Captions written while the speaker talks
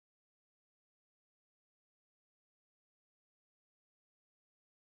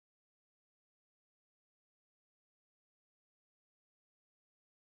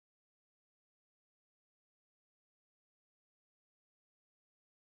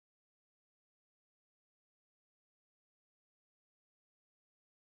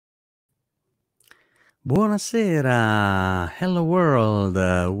Buonasera, hello world.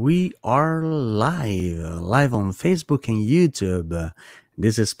 We are live on Facebook and YouTube.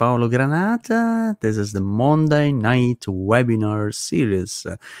 This is Paolo Granata. This is the Monday night webinar series,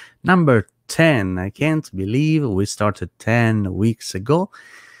 number 10. I can't believe we started 10 weeks ago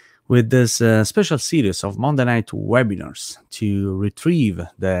with this special series of Monday night webinars to retrieve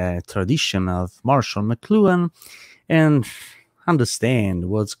the tradition of Marshall McLuhan and understand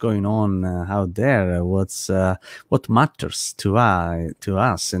what's going on out there, what matters to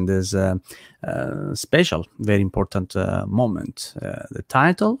us in this special, very important moment. The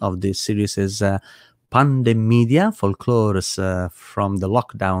title of this series is PandeMedia, Folklores from the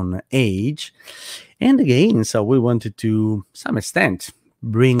Lockdown Age. And again, so we wanted to some extent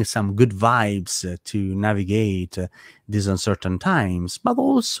bring some good vibes to navigate these uncertain times, but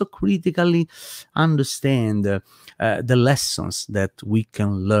also critically understand the lessons that we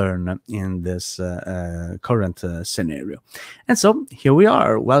can learn in this current scenario. And so here we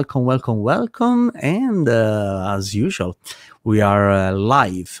are. Welcome, welcome, welcome. And as usual, we are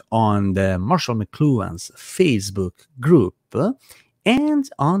live on the Marshall McLuhan's Facebook group and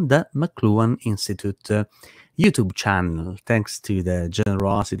on the McLuhan Institute YouTube channel. Thanks to the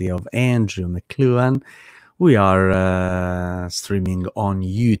generosity of Andrew McLuhan, we are streaming on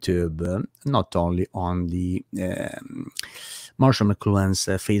YouTube, not only on the Marshall McLuhan's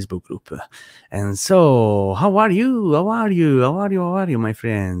Facebook group. And so, how are you? How are you? How are you? How are you, my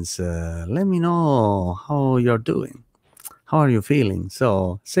friends? Let me know how you're doing. How are you feeling?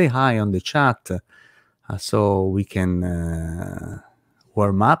 So, say hi on the chat so we can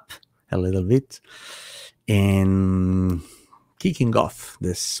warm up a little bit. And kicking off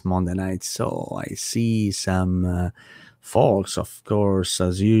this Monday night, so I see some folks, of course,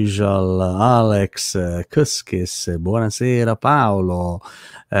 as usual. Alex, Kuskis, buonasera, Paolo,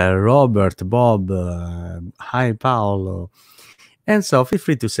 Robert, Bob, hi, Paolo. And so feel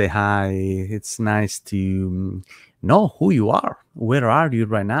free to say hi. It's nice to know who you are. Where are you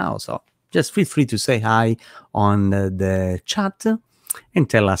right now? So just feel free to say hi on the chat and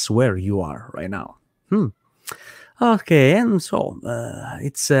tell us where you are right now. Okay, and so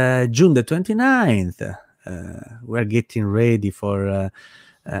it's June the 29th. We're getting ready for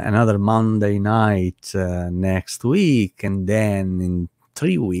another Monday night next week, and then in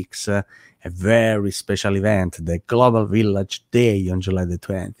 3 weeks, a very special event, the Global Village Day on July the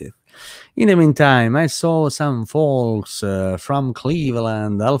 20th. In the meantime, I saw some folks from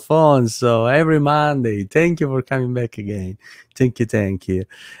Cleveland, Alfonso, every Monday. Thank you for coming back again. Thank you.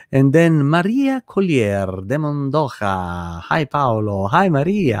 And then Maria Collier de Mondoja. Hi, Paolo. Hi,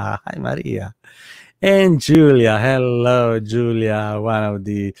 Maria. And Julia. Hello, Julia, one of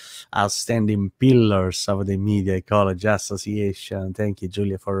the outstanding pillars of the Media Ecology Association. Thank you,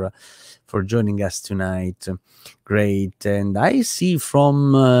 Julia, for joining us tonight. Great. And I see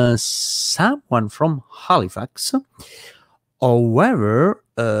from someone from Halifax. However,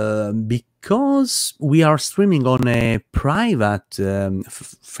 because we are streaming on a private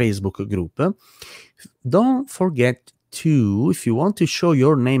Facebook group, don't forget to, if you want to show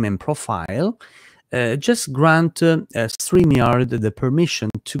your name and profile, just grant StreamYard the permission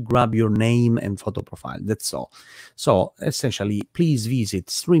to grab your name and photo profile. That's all. So essentially, please visit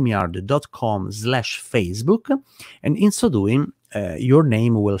streamyard.com/Facebook, and in so doing, your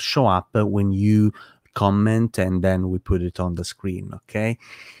name will show up when you comment, and then we put it on the screen. Okay.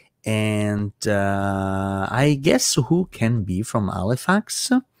 And I guess who can be from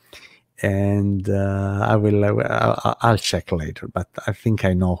Halifax? And I'll check later, but I think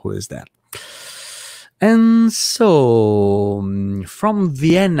I know who is that. And so, from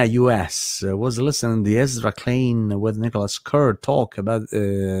Vienna, US, was listening to the Ezra Klein with Nicholas Kerr talk about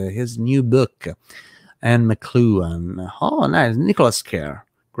his new book, and McLuhan. Oh, nice. Nicholas Kerr.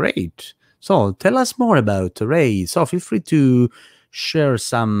 Great. So, tell us more about Ray. So, feel free to share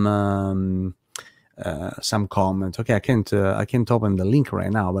some comment. Okay, I can't open the link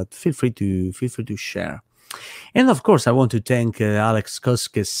right now, but feel free to share. And of course, I want to thank Alex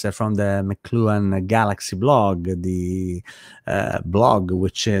Koskis from the McLuhan Galaxy blog, the blog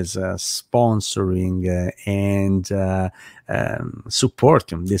which is sponsoring and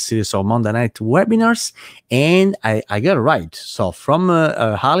supporting this series of Monday night webinars. And I got it right. So from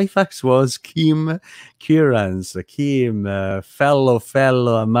Halifax was Kim Kierans. Kim, fellow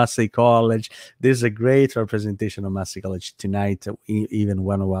at Massey College. There's a great representation of Massey College tonight, even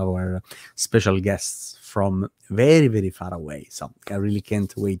one of our special guests from very, very far away. So I really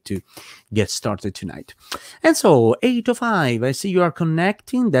can't wait to get started tonight. And so 8:05, I see you are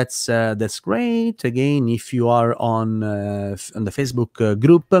connecting. That's great. Again, if you are on the Facebook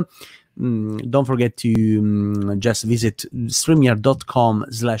group, Don't forget to just visit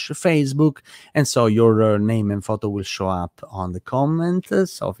streamyard.com/Facebook, and so your name and photo will show up on the comment.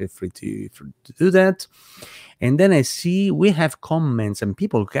 So feel free to do that. And then I see we have comments and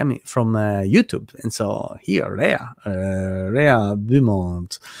people coming from YouTube. And so here, Rea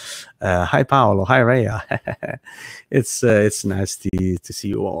Beaumont. Hi, Paolo. Hi, Rea. It's nice to see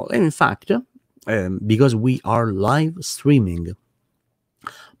you all. And in fact, because we are live streaming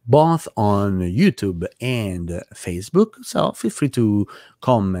both on YouTube and Facebook, so feel free to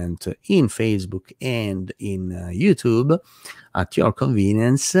comment in Facebook and in YouTube at your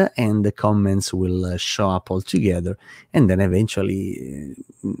convenience, and the comments will show up all together, and then eventually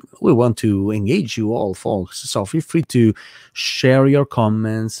we want to engage you all, folks. So feel free to share your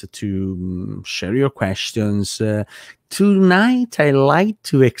comments, to share your questions. Tonight I like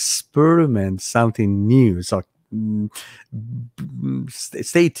to experiment something new, so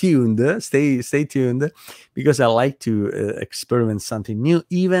stay tuned, because I like to experiment something new,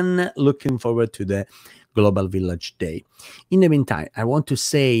 even looking forward to the Global Village Day. In the meantime, I want to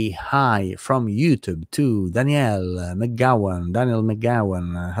say hi from YouTube to Daniel McGowan.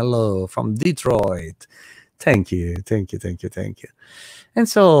 Hello from Detroit. Thank you. And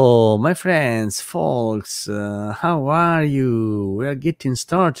so, my friends, folks, how are you? We are getting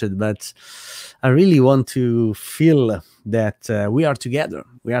started, but I really want to feel that we are together.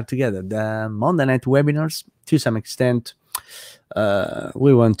 The Monday night webinars, to some extent,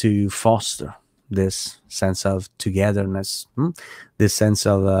 we want to foster this sense of togetherness, this sense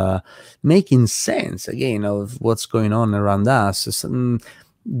of making sense, again, of what's going on around us. The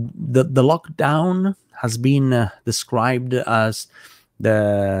lockdown has been described as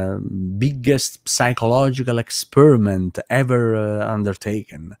the biggest psychological experiment ever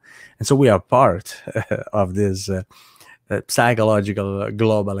undertaken. And so we are part of this psychological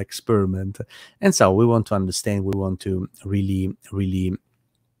global experiment. And so we want to understand, we want to really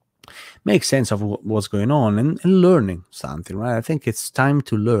make sense of what's going on and learning something, right? I think it's time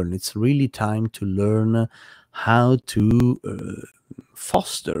to learn. It's really time to learn how to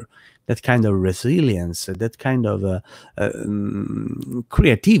foster that kind of resilience, that kind of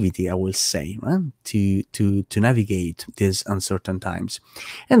creativity, I will say, right? to navigate these uncertain times.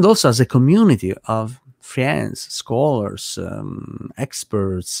 And also as a community of friends, scholars,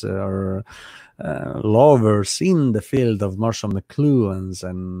 experts, or lovers in the field of Marshall McLuhan's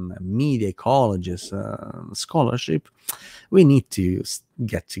and media ecologists, scholarship, we need to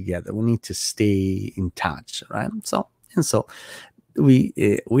get together. We need to stay in touch, right? So we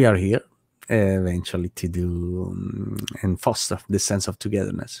are here eventually to do and foster this sense of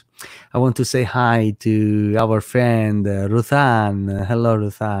togetherness. I want to say hi to our friend Ruthan. Hello,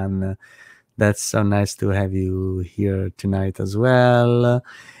 Ruthan. That's so nice to have you here tonight as well.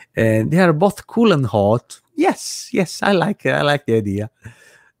 And they are both cool and hot. Yes, I like the idea.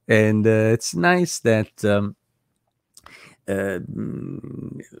 And it's nice that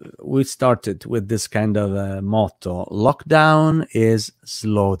we started with this kind of motto: lockdown is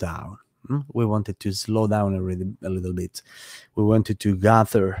slow down. We wanted to slow down a little bit. We wanted to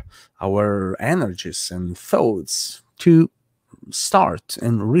gather our energies and thoughts to start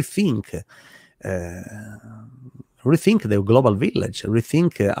and rethink the global village,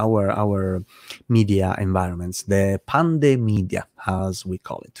 rethink our media environments, the PandeMedia, as we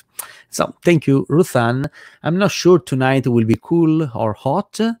call it. So thank you, Ruthan. I'm not sure tonight will be cool or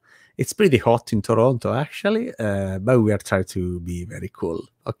hot. It's pretty hot in Toronto, actually, but we are trying to be very cool,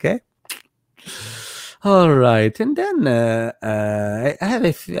 okay? All right, and then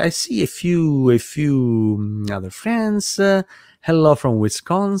I see a few other friends. Hello from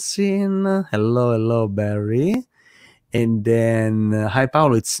Wisconsin. Hello, Barry. And then, hi,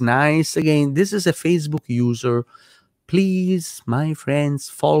 Paolo. It's nice. Again, this is a Facebook user. Please, my friends,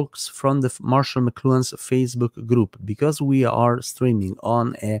 folks from the Marshall McLuhan's Facebook group, because we are streaming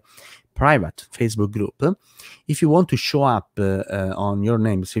on a private Facebook group. If you want to show up on your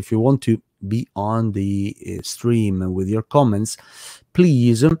names, if you want to be on the stream with your comments,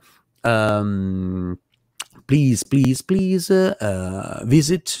 please visit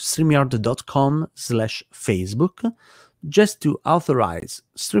streamyard.com/Facebook just to authorize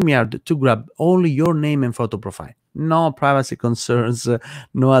StreamYard to grab only your name and photo profile. No privacy concerns,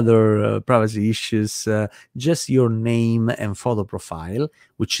 no other privacy issues, just your name and photo profile,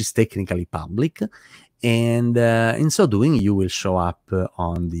 which is technically public. And in so doing, you will show up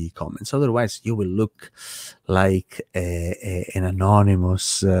on the comments. Otherwise, you will look like an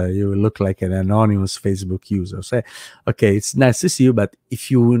anonymous. You will look like an anonymous Facebook user. Say, okay, it's nice to see you, but if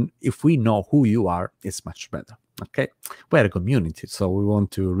we know who you are, it's much better. Okay, we're a community, so we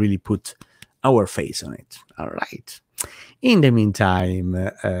want to really put our face on it. All right. In the meantime,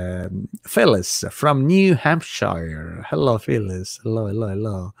 Phyllis from New Hampshire. Hello, Phyllis. Hello, hello,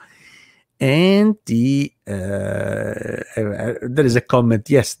 hello. And there is a comment.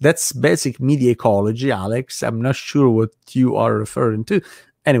 Yes, that's basic media ecology, Alex. I'm not sure what you are referring to.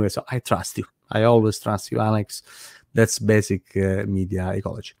 Anyway, so I trust you. I always trust you, Alex. That's basic media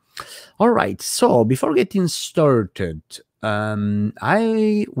ecology. All right. So before getting started,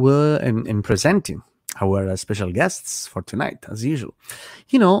 I will in presenting our special guests for tonight, as usual.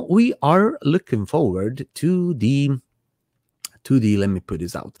 You know, we are looking forward to the let me put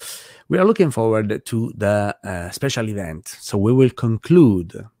this out. We are looking forward to the special event. So we will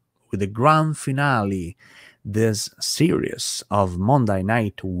conclude with the grand finale this series of Monday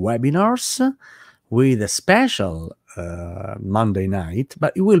night webinars with a special Monday night,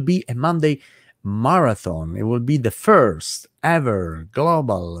 but it will be a Monday marathon. It will be the first ever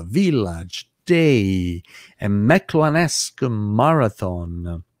global village day, a McLuhan-esque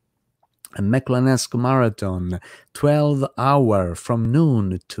marathon. A McLuhan-esque marathon, 12 hours from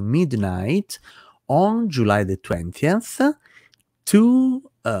noon to midnight on July the 20th to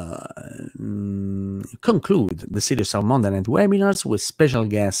conclude the series of Monday night webinars with special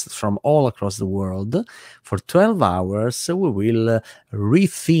guests from all across the world. For 12 hours, we will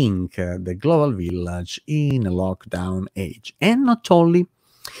rethink the global village in a lockdown age. And not only,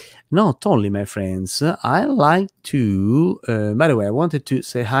 my friends, I like to, by the way, I wanted to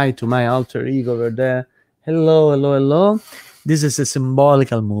say hi to my alter ego over there. Hello, hello, hello. This is a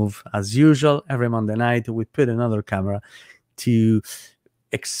symbolical move. As usual, every Monday night, we put another camera to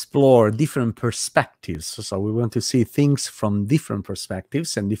explore different perspectives. So we want to see things from different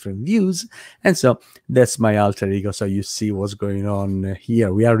perspectives and different views. And so that's my alter ego. So you see what's going on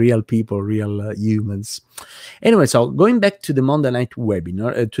here. We are real people, real humans. Anyway, so going back to the Monday night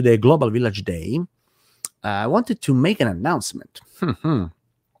webinar, to the Global Village Day, I wanted to make an announcement.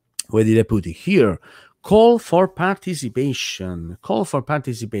 Where did I put it? Here. Call for participation. Call for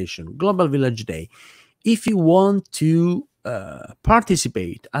participation. Global Village Day. If you want to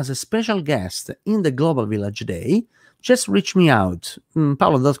participate as a special guest in the Global Village Day, just reach me out,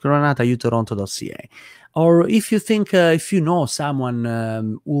 paolo.granata@utoronto.ca. Or if you think, if you know someone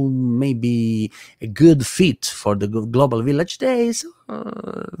who may be a good fit for the Global Village Days,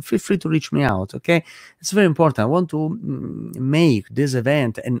 feel free to reach me out, okay? It's very important. I want to make this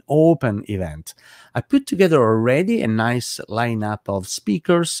event an open event. I put together already a nice lineup of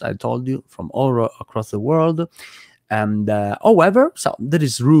speakers, I told you, from all across the world. And however, so there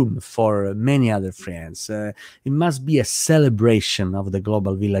is room for many other friends. It must be a celebration of the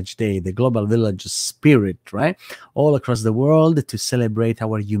Global Village Day, the Global Village spirit, right? All across the world to celebrate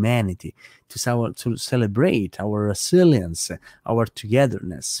our humanity, to celebrate our resilience, our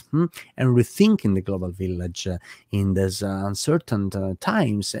togetherness, and rethinking the Global Village in these uncertain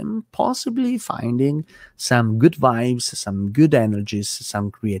times, and possibly finding some good vibes, some good energies,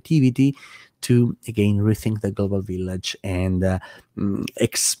 some creativity, to again rethink the global village and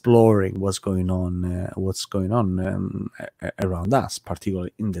exploring what's going on around us,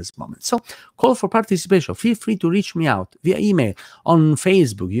 particularly in this moment. So call for participation. Feel free to reach me out via email, on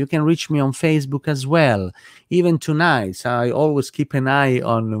Facebook. You can reach me on Facebook as well. Even tonight, I always keep an eye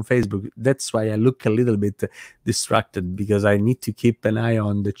on Facebook. That's why I look a little bit distracted, because I need to keep an eye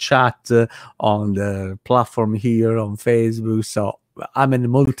on the chat, on the platform here on Facebook. So I'm in a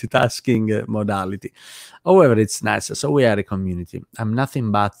multitasking modality. However, it's nice. So we are a community. I'm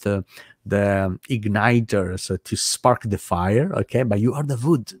nothing but the igniters to spark the fire, okay? But you are the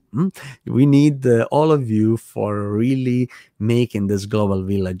wood. We need all of you for really making this global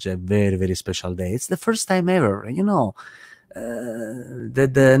village a very, very special day. It's the first time ever, you know.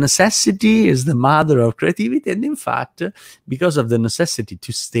 The necessity is the mother of creativity, and in fact, because of the necessity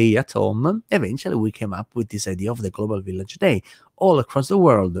to stay at home, eventually we came up with this idea of the Global Village Day all across the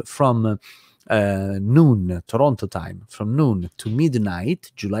world, from noon Toronto time, from noon to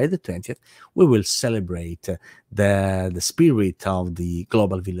midnight, July the 20th, we will celebrate the spirit of the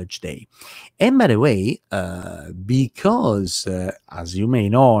Global Village Day. And by the way, because as you may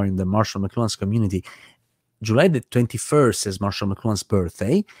know, in the Marshall McLuhan's community, July the 21st is Marshall McLuhan's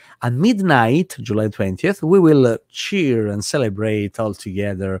birthday. At midnight, July 20th, we will cheer and celebrate all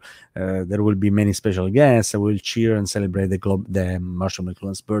together. There will be many special guests. I will cheer and celebrate the Marshall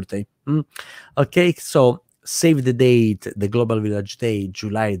McLuhan's birthday. Okay, so save the date, the Global Village Day,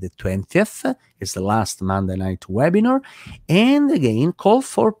 July the 20th, is the last Monday night webinar. And again, call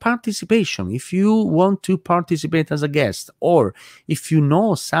for participation. If you want to participate as a guest, or if you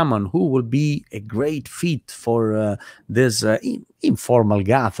know someone who will be a great fit for this informal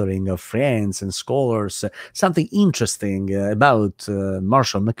gathering of friends and scholars, something interesting about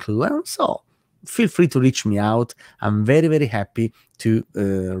Marshall McLuhan, so feel free to reach me out. I'm very, very happy to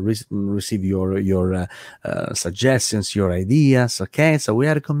receive your suggestions, your ideas. Okay, so we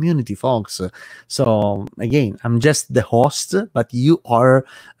are a community, folks. So again, I'm just the host, but you are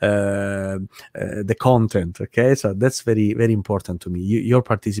the content. Okay, so that's very, very important to me. Your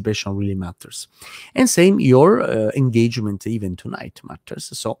participation really matters, and same your engagement even tonight matters.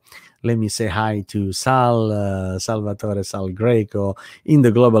 So let me say hi to Salvatore Sal Greco in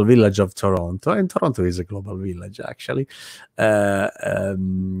the Global Village of Toronto, and Toronto is a global village actually.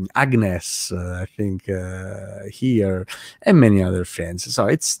 Agnes, I think here, and many other friends. So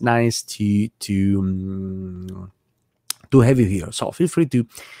it's nice to have you here. So feel free to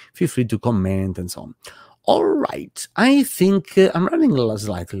comment and so on. All right, I think I'm running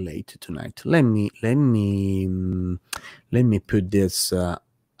slightly late tonight. Let me put this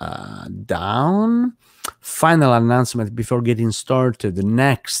down. Final announcement before getting started. The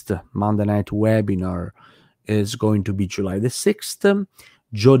next Monday night webinar is going to be July the 6th.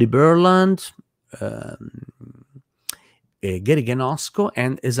 Jody Berland, Gary Ganosco,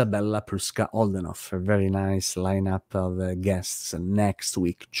 and Isabella Pruska-Oldenoff. A very nice lineup of guests next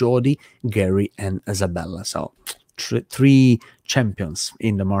week. Jody, Gary, and Isabella. So three champions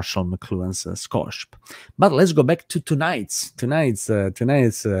in the Marshall McLuhan's scholarship. But let's go back to tonight's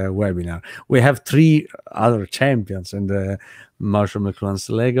webinar. We have three other champions in the Marshall McLuhan's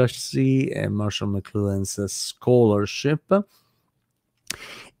legacy and Marshall McLuhan's scholarship.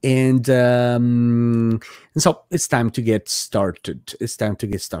 And so it's time to get started. I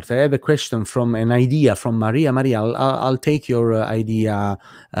have a question from an idea from Maria. Maria, I'll take your idea.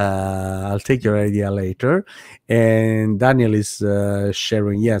 I'll take your idea later. And Daniel is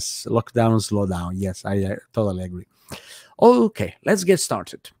sharing. Yes, lockdown, slow down. Yes, I totally agree. Okay, let's get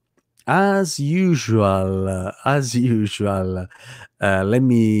started. As usual, let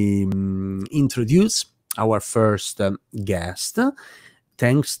me introduce our first guest.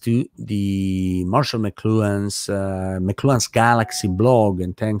 Thanks to the Marshall McLuhan's Galaxy blog,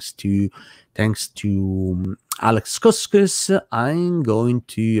 and thanks to Alex Kuskus, I'm going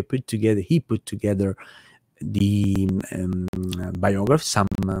to put together the biography, some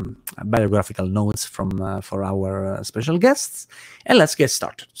biographical notes for our special guests, and let's get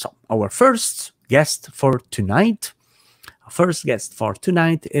started. So our first guest for tonight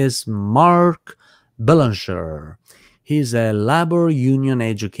is Marc Bélanger. He's a labor union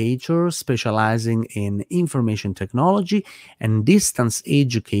educator specializing in information technology and distance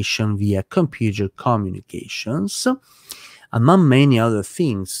education via computer communications. Among many other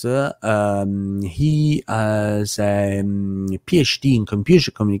things, he has a PhD in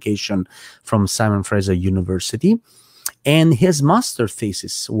computer communication from Simon Fraser University, and his master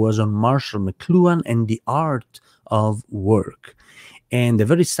thesis was on Marshall McLuhan and the art of work. And the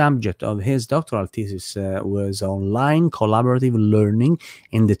very subject of his doctoral thesis was online collaborative learning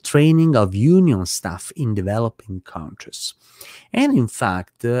and the training of union staff in developing countries. And in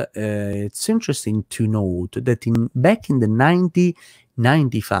fact, it's interesting to note that back in the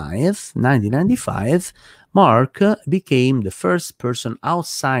 1995, Marc became the first person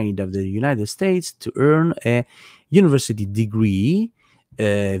outside of the United States to earn a university degree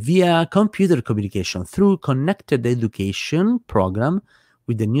via computer communication through connected education program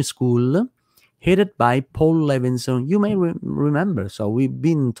with the new school headed by Paul Levinson. You may remember. So we've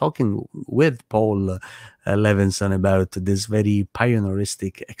been talking with Paul Levinson about this very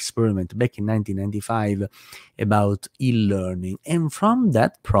pioneeristic experiment back in 1995 about e-learning. And from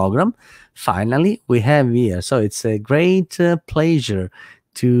that program, finally, we have here. So it's a great pleasure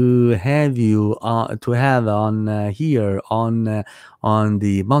to have you here on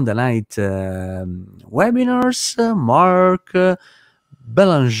the Monday night webinars, Marc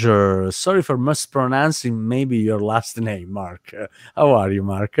Bélanger. Sorry for mispronouncing maybe your last name, Marc. How are you,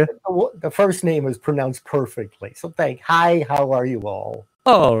 Marc? The first name is pronounced perfectly. So hi, how are you all?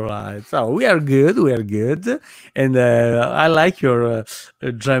 All right, so we are good, and I like your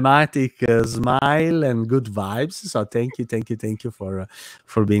dramatic smile and good vibes. So thank you for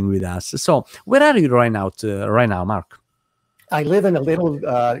being with us. So where are you right now, Marc? I live in a little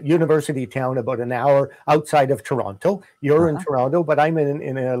university town about an hour outside of Toronto. You're in Toronto, but I'm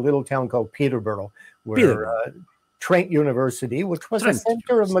in a little town called Peterborough, where Trent University, which was a Trent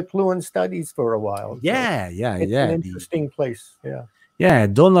center of University. McLuhan studies for a while. Yeah, yeah, It's an yeah. interesting place. Yeah. Yeah,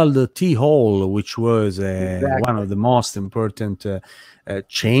 Donald T. Hall, which was one Exactly. of the most important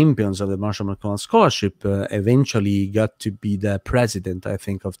champions of the Marshall McLuhan Scholarship, eventually got to be the president, I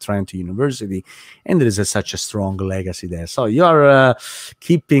think, of Trent University, and there is such a strong legacy there. So you are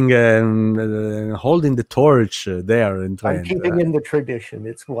keeping, holding the torch there in I'm Trent. keeping in the tradition.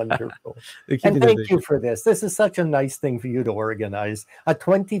 It's wonderful. And Keeping the thank you tradition. for this. This is such a nice thing for you to organize. A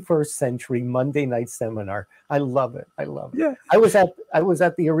 21st century Monday night seminar. I love it. I love it. Yeah. I was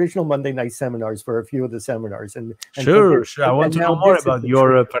at the original Monday night seminars for a few of the seminars, and Sure, sure. I want and to now know more this is about the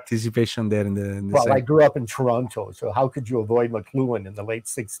your treat. participation there in the Well, I same. grew up in Toronto, so how could you avoid McLuhan in the late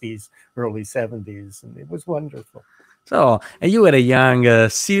 60s, early 70s? And it was wonderful. So, and you were a young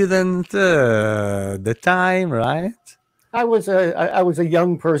student the time, right? I was a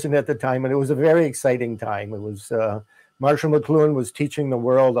young person at the time, and it was a very exciting time. It was Marshall McLuhan was teaching the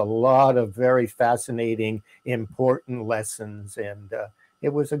world a lot of very fascinating, important lessons, and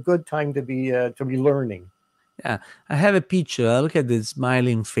it was a good time to be learning. Yeah, I have a picture. Look at the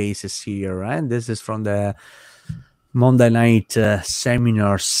smiling faces here, right? This is from the Monday night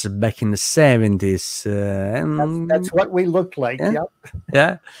seminars back in the 70s. That's what we looked like. Yeah, Yep.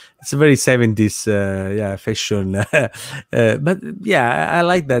 yeah, it's a very 70s yeah, fashion. But yeah, I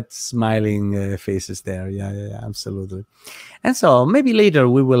like that smiling faces there. Yeah, yeah, yeah, absolutely. And so maybe later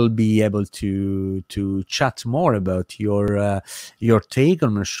we will be able to chat more about your take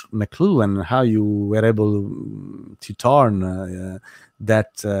on McLuhan, how you were able to turn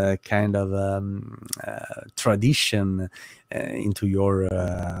that kind of tradition into your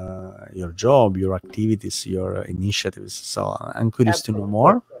job, your activities, your initiatives. So I'm curious to know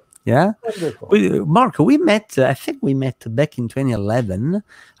more. Yeah, Wonderful. Marc, we met. I think we met back in 2011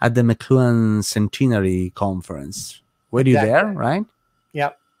 at the McLuhan Centenary Conference. Were you there? Right? Yeah,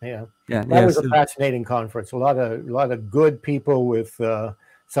 yeah, Yeah, that yeah. was a fascinating conference. A lot of good people with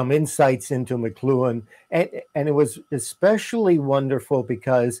some insights into McLuhan, and it was especially wonderful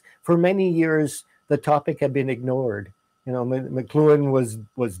because for many years the topic had been ignored. You know, McLuhan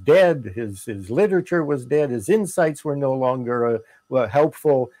was dead. His literature was dead. His insights were no longer were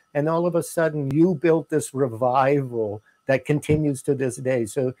helpful. And all of a sudden, you built this revival that continues to this day.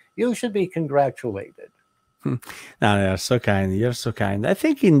 So you should be congratulated. No, you're so kind. You're so kind. I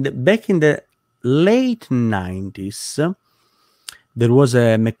think back in the late 90s, there was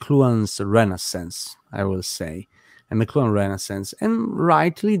a McLuhan's renaissance, I will say, a McLuhan renaissance. And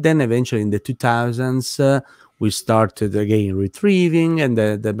rightly, then eventually in the 2000s, we started again retrieving, and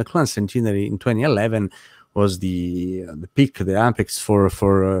the McLuhan centenary in 2011 was the peak, the apex for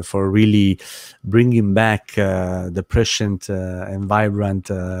really bringing back the prescient and vibrant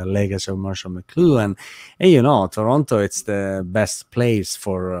legacy of Marshall McLuhan. And you know, Toronto, it's the best place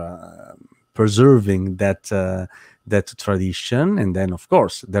for preserving that tradition. And then, of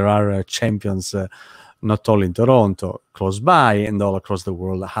course, there are champions not only in Toronto, close by, and all across the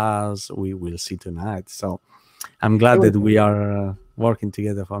world, as we will see tonight. So I'm glad that we are working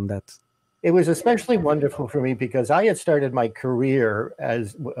together on that. It was especially wonderful for me because I had started my career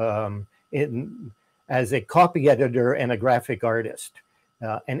as a copy editor and a graphic artist,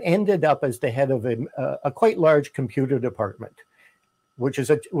 and ended up as the head of a quite large computer department, which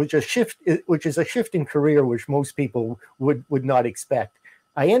is a shift in career which most people would not expect.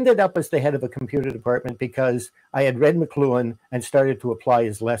 I ended up as the head of a computer department because I had read McLuhan and started to apply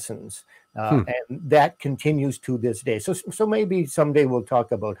his lessons. And that continues to this day. So maybe someday we'll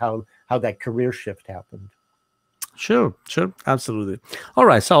talk about how that career shift happened. Sure, absolutely. All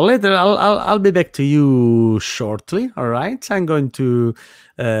right, so later I'll be back to you shortly. All right, I'm going to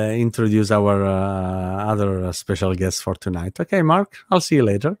introduce our other special guest for tonight. Okay, Marc, I'll see you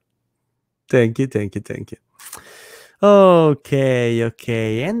later. Thank you.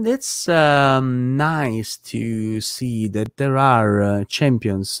 Okay, and it's nice to see that there are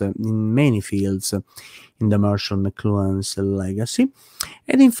champions in many fields in the Marshall McLuhan's legacy.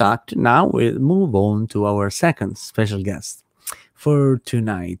 And in fact, now we'll move on to our second special guest for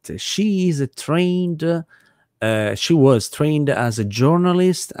tonight. She is she was trained as a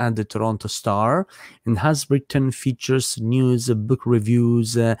journalist at the Toronto Star and has written features, news, book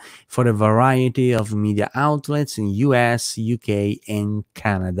reviews for a variety of media outlets in US, UK, and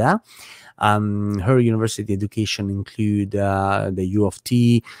Canada. Her university education include the U of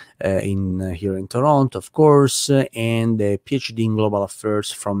T here in Toronto, of course, and a PhD in global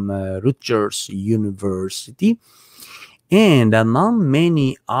affairs from Rutgers University. And among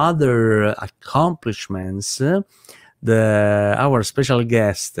many other accomplishments, our special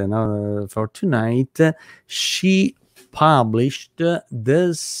guest for tonight, she published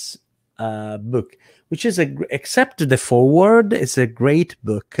this book, which is except the foreword, it's a great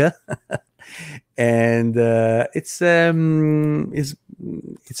book. And it's a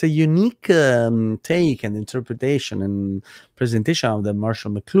unique take and interpretation and presentation of the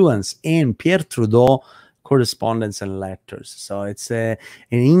Marshall McLuhan's and Pierre Trudeau correspondence and letters. So it's an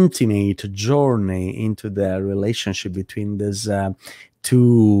intimate journey into the relationship between these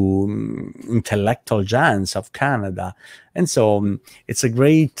two intellectual giants of Canada. And so it's a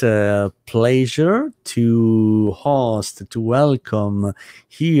great pleasure to host, to welcome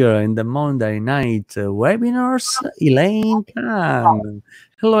here in the Monday night webinars, Elaine Kahn.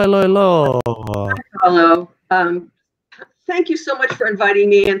 Hello, hello, hello. Hi, Paolo. Thank you so much for inviting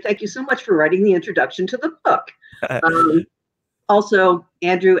me, and thank you so much for writing the introduction to the book. Also,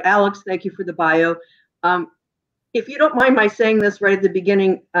 Andrew, Alex, thank you for the bio. If you don't mind my saying this right at the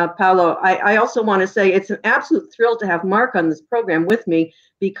beginning, Paolo, I also want to say it's an absolute thrill to have Marc on this program with me,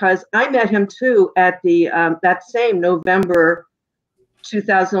 because I met him too at the that same November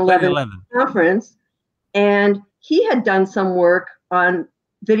 2011 conference, and he had done some work on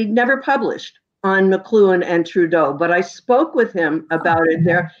that he'd never published on McLuhan and Trudeau, but I spoke with him about it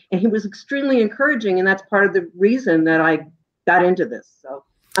there, and he was extremely encouraging, and that's part of the reason that I got into this. So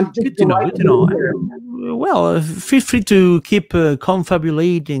I'm just delighted to know. Well, feel free to keep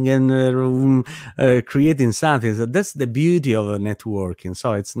confabulating and creating something. So that's the beauty of networking.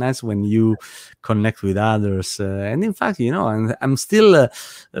 So it's nice when you connect with others. And in fact, I'm still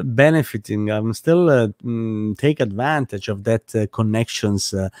benefiting. I'm still take advantage of that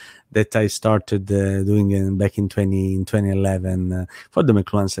connections that I started doing back in 2011 for the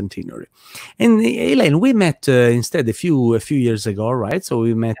McLuhan centenary. And Elaine, we met instead a few years ago, right? So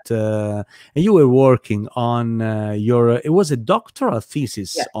we met, and you were working on it was a doctoral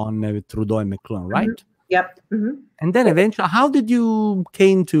thesis on Trudeau and McLuhan, right? Yep. And then eventually, how did you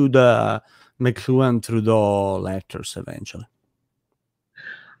came to the McLuhan-Trudeau letters eventually?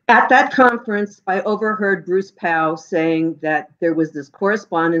 At that conference, I overheard Bruce Powell saying that there was this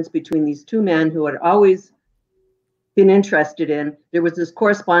correspondence between these two men who had always been interested in. There was this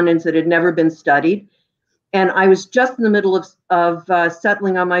correspondence that had never been studied. And I was just in the middle of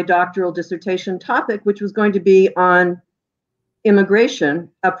settling on my doctoral dissertation topic, which was going to be on immigration,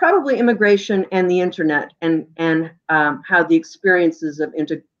 probably immigration and the internet, and how the experiences of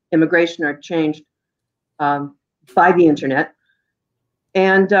immigration are changed by the internet.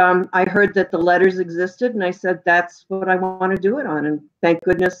 And I heard that the letters existed, and I said, that's what I want to do it on. And thank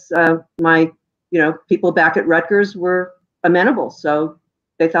goodness my people back at Rutgers were amenable. So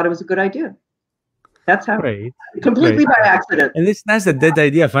they thought it was a good idea. That's how. Great. Completely by accident. And it's nice that that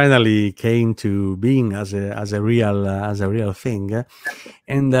idea finally came to being as a real thing.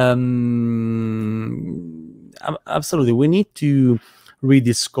 And absolutely, we need to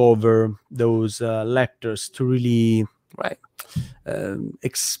rediscover those letters to really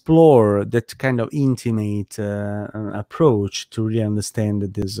explore that kind of intimate approach to really understand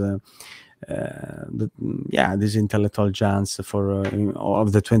that this these intellectual giants of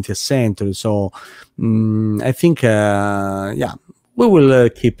the 20th century. So I think we will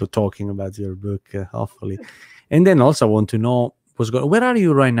keep talking about your book hopefully. And then also I want to know where are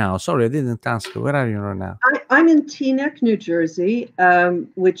you right now? Sorry, I didn't ask you. Where are you right now? I'm in Teaneck, New Jersey,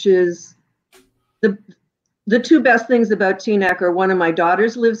 which is the two best things about Teaneck are one of my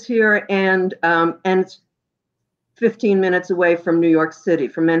daughters lives here, and it's 15 minutes away from New York City,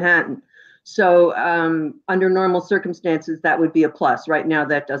 from Manhattan. So under normal circumstances, that would be a plus. Right now,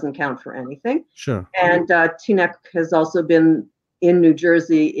 that doesn't count for anything. Sure. And Teaneck has also been in New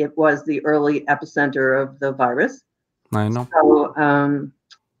Jersey. It was the early epicenter of the virus. I know. So,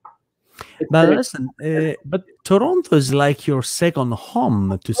 but listen, but Toronto is like your second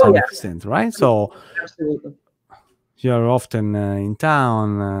home to some extent, right? So absolutely, you're often in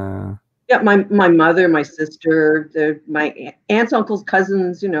town. Yeah, my mother, my sister, my aunts, uncles,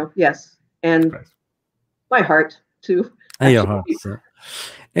 cousins, yes, and my heart too. And your heart.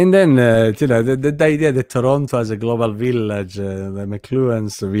 And then the idea that Toronto as a global village, the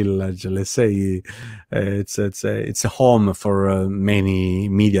McLuhan's village, let's say, it's a home for many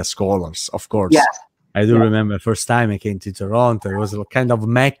media scholars, of course. Yes. I do remember the first time I came to Toronto, it was a kind of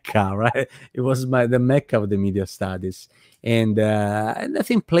Mecca, right? It was the Mecca of the media studies. And I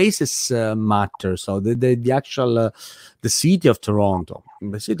think places matter. So the actual the city of Toronto,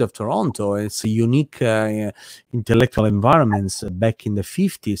 it's a unique intellectual environments back in the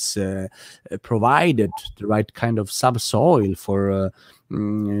 50s provided the right kind of subsoil for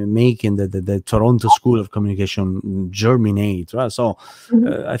making the Toronto School of Communication germinate, right? So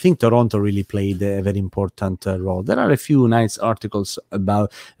I think Toronto really played a very important role. There are a few nice articles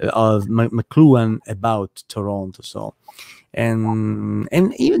about of McLuhan about Toronto. So and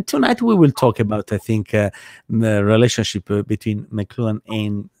even tonight we will talk about, I think, the relationship between McLuhan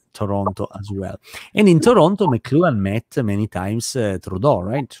and Toronto as well. And in Toronto, McLuhan met many times Trudeau,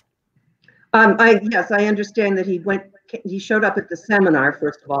 right? Yes, I understand that he showed up at the seminar,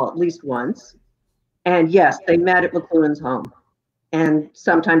 first of all, at least once. And yes, they met at McLuhan's home and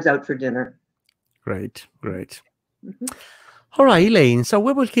sometimes out for dinner. Great. All right, Elaine. So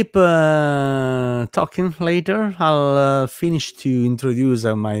we will keep talking later. I'll finish to introduce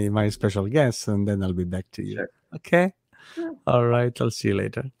my special guest, and then I'll be back to you. Sure. Okay? Sure. All right. I'll see you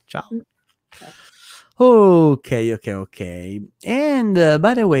later. Ciao. Okay. Okay. And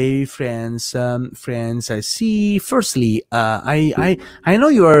by the way, friends, I see. Firstly, I know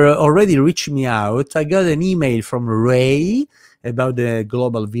you are already reaching me out. I got an email from Ray about the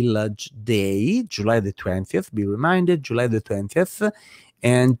Global Village Day, July the 20th. Be reminded, July the 20th.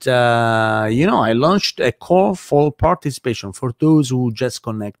 And, I launched a call for participation for those who just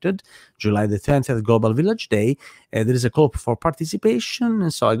connected. July the 20th, Global Village Day. There is a call for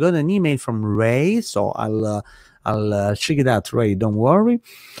participation. So I got an email from Ray. So I'll check it out, Ray. Don't worry.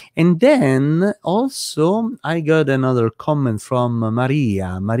 And then also I got another comment from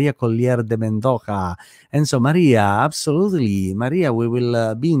Maria Collier de Mendoza. And so Maria, absolutely. Maria, we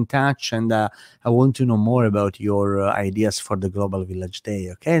will be in touch, and I want to know more about your ideas for the Global Village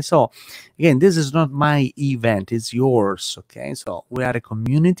Day. Okay, so again, this is not my event, it's yours. Okay, so we are a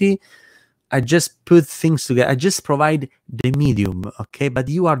community. I just put things together. I just provide the medium, okay? But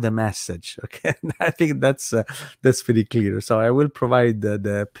you are the message, okay? I think that's pretty clear. So I will provide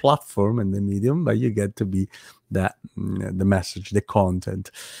the platform and the medium, but you get to be the message, the content.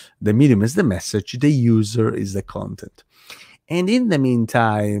 The medium is the message. The user is the content. And in the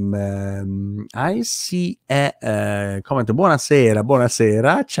meantime, I see a comment.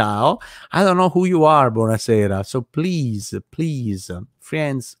 Buonasera, ciao. I don't know who you are, buonasera. So please,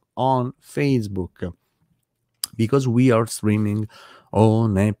 friends on Facebook, because we are streaming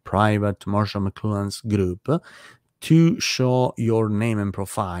on a private Marshall McLuhan's group. To show your name and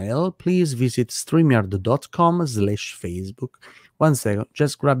profile, please visit streamyard.com/Facebook. 1 second,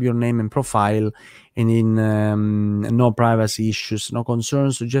 just grab your name and profile, and in no privacy issues, no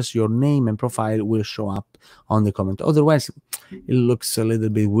concerns, just your name and profile will show up on the comment. Otherwise, it looks a little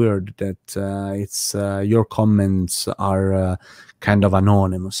bit weird that it's your comments are kind of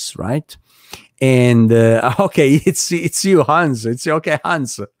anonymous, right? And okay, it's you, Hans. It's okay,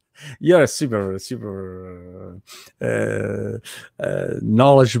 Hans. You're super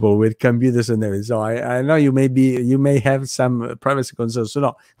knowledgeable with computers and everything. So I know you may have some privacy concerns. So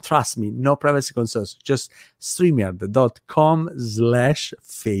no, trust me, no privacy concerns. Just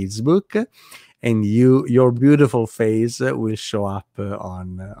streamyard.com/Facebook, and your beautiful face will show up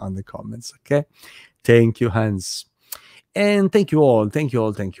on the comments. Okay, thank you, Hans, and thank you all.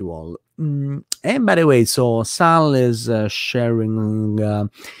 And by the way, so Sal is sharing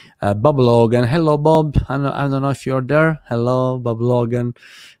Bob Logan. Hello, Bob. I don't know if you're there. Hello, Bob Logan,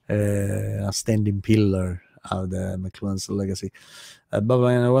 a standing pillar of the McLuhan's legacy. Bob,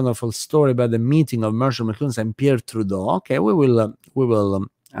 a wonderful story about the meeting of Marshall McLuhan and Pierre Trudeau. Okay, we will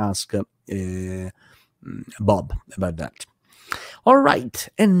ask Bob about that. All right,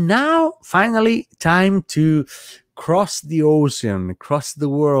 and now finally time to cross the ocean, cross the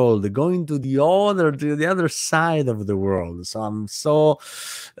world, going to the other side of the world. So I'm so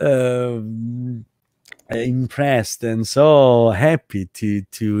impressed and so happy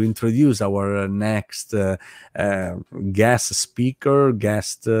to introduce our next guest speaker,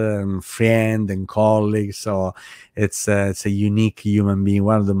 friend and colleague. So it's a unique human being,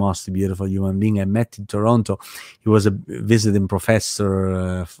 one of the most beautiful human beings I met in Toronto. He was a visiting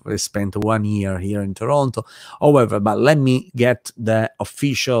professor, spent 1 year here in Toronto. However, but let me get the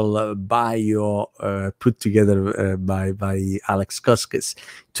official bio put together by Alex Koskis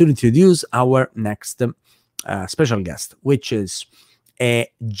to introduce our next special guest, which is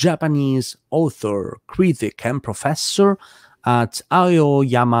a Japanese author, critic, and professor at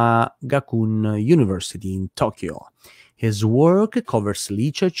Aoyama Gakuin University in Tokyo. His work covers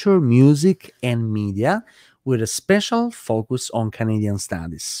literature, music, and media, with a special focus on Canadian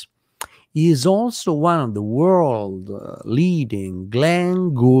studies. He is also one of the world leading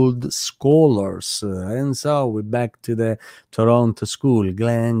Glenn Gould scholars. And so we're back to the Toronto School,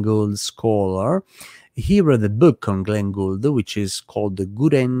 Glenn Gould scholar. He wrote a book on Glenn Gould, which is called the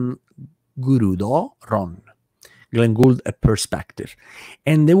Guren Gurudo Ron. Glenn Gould, A Perspective.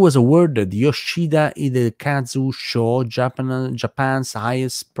 And there was awarded Yoshida Hidekazu Show, Japan's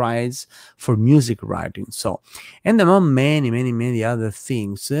highest prize for music writing. So, and among many other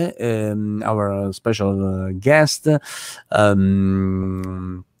things, our special guest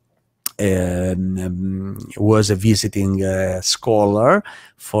was a visiting scholar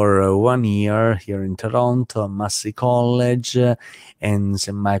for 1 year here in Toronto, Massey College and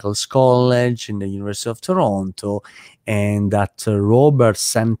St. Michael's College in the University of Toronto, and at Robert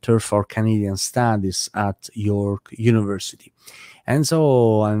Center for Canadian Studies at York University. And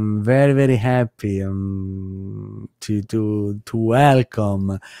so I'm very happy to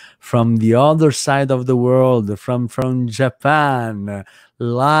welcome from the other side of the world, from Japan,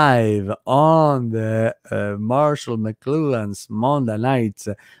 live on the Marshall McLuhan's Monday night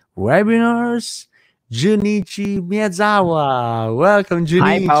webinars, Junichi Miyazawa. Welcome, Junichi.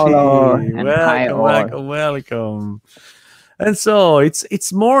 Hi, Paolo, and hi all. Welcome. And so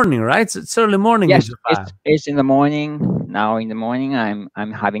it's morning, right? It's early morning Yes, in Japan. it's in the morning. Now in the morning,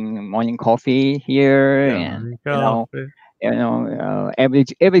 I'm having morning coffee here, and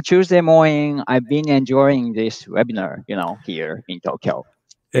every Tuesday morning, I've been enjoying this webinar, here in Tokyo.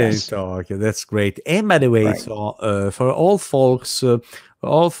 Yes. Tokyo, that's great. And by the way, Right. So for all folks on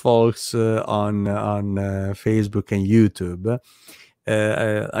Facebook and YouTube,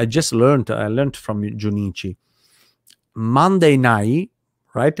 I learned from Junichi. Monday night,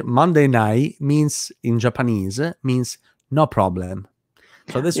 right? Monday night means in Japanese means no problem.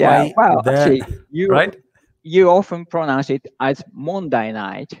 So that's why. Well, actually, right? You often pronounce it as Mondai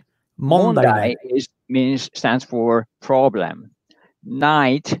night. Mondai night stands for problem.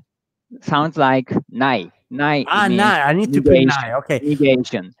 Night sounds like night. Night means night. I need to put night. Okay.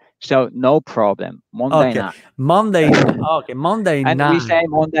 Negation. So no problem. Monday night. Monday. Okay, Monday and night. we say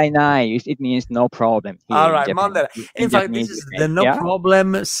Monday night. It means no problem. Here All right, in Monday. In fact, this is the no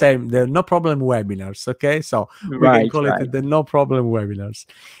problem the no problem webinars. Okay, so we can call it the no problem webinars.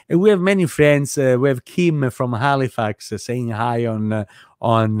 And we have many friends. We have Kim from Halifax saying hi on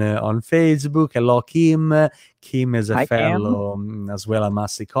Facebook. Hello, Kim. Kim is a Hi, fellow as well at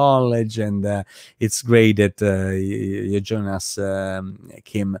Massey College, and it's great that you join us,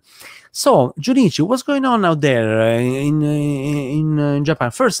 Kim. So, Junichi, what's going on out there in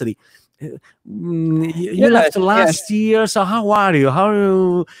Japan? Firstly, you left last year, so how are you?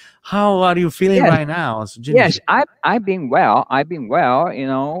 How are you feeling right now, Junichi? Yes, I've been well.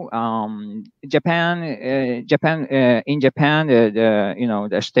 Japan, in Japan,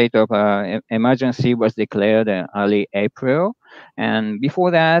 the state of emergency was declared in early April, and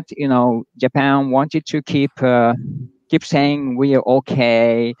before that, Japan wanted to keep saying we are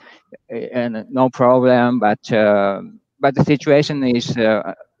okay and no problem, but the situation is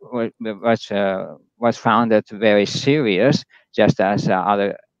was found that very serious, just as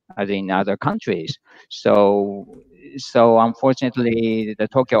in other countries. So unfortunately, the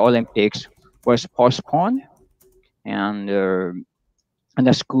Tokyo Olympics was postponed, and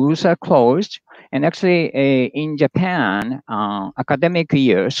the schools are closed. And actually, in Japan,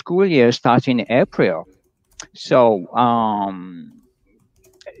 school year starts in April. So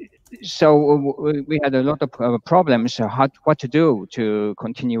we had a lot of problems what to do to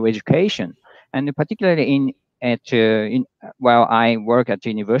continue education, and particularly I work at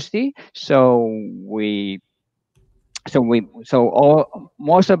university,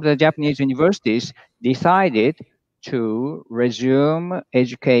 most of the Japanese universities decided to resume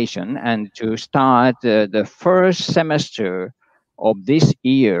education and to start the first semester of this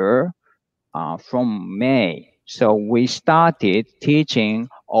year from May. So we started teaching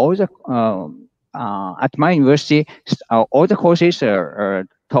all the at my university. All the courses are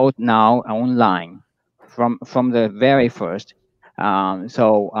taught now online from the very first.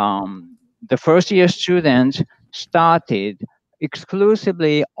 The first year students started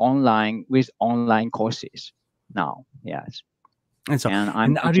exclusively online with online courses now. Yes.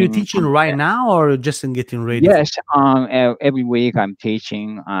 And are you teaching right now, or just in getting ready? Yes, every week I'm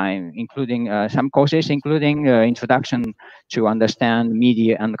teaching. I'm including some courses, including introduction to understand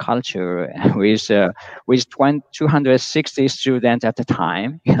media and culture, with 260 students at a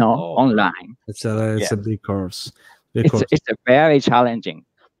time. Online. It's a big course. It's a very challenging.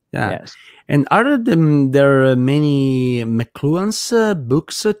 Yeah. Yes. And are there many McLuhan's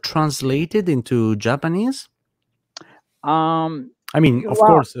books translated into Japanese? I mean, of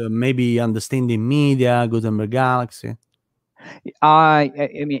course, maybe Understanding Media, Gutenberg Galaxy.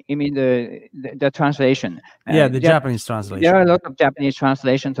 You mean the translation? Yeah, the Japanese translation. There are a lot of Japanese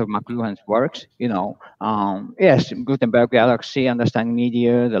translations of McLuhan's works. Yes, Gutenberg Galaxy, Understanding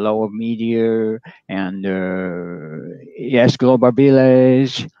Media, The Law of Media, and yes, Global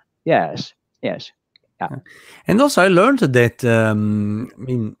Village. Yes, yes. Yeah. And also, I learned that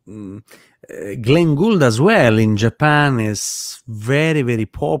Glenn Gould as well in Japan is very, very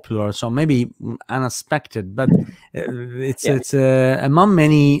popular. So maybe unexpected, but it's among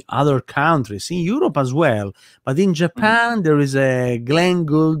many other countries in Europe as well. But in Japan, there is a Glenn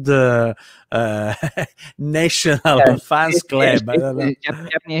Gould national fans club. I don't know.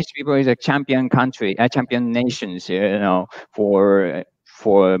 Japanese people is a champion country, a champion nations.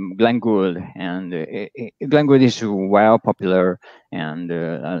 For Glenn Gould, and Glenn Gould is well popular, and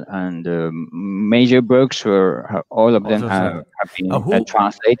major books all of them have been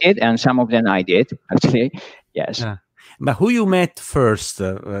translated, and some of them I did actually. Yes. But who you met first,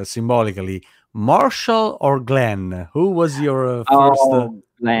 symbolically, Marshall or Glenn? Who was your first?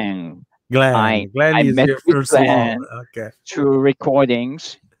 Glenn. Glenn. Glenn is your first love. Okay. Through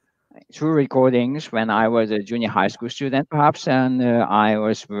recordings when I was a junior high school student, perhaps, and I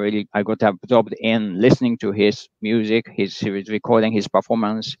got absorbed in listening to his music, his recording, his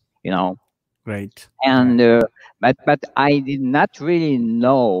performance. Great. And but I did not really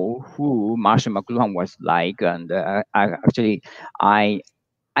know who Marshall McLuhan was like, and I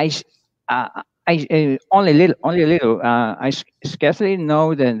only a little. I scarcely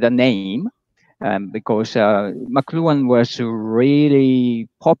know the name. Because McLuhan was really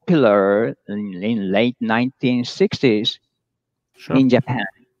popular in late 1960s in Japan.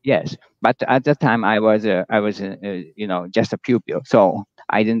 Yes, but at the time I was just a pupil, so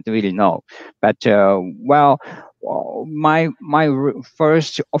I didn't really know. But my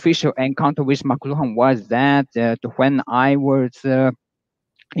first official encounter with McLuhan was that when I was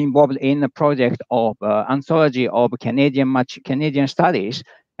involved in a project of anthology of Canadian studies.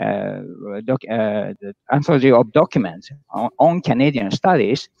 The anthology of documents on Canadian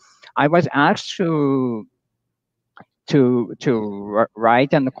studies, I was asked to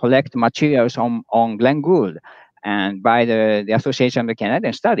write and collect materials on Glenn Gould and by the Association of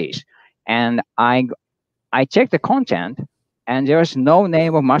Canadian Studies, and I checked the content, and there was no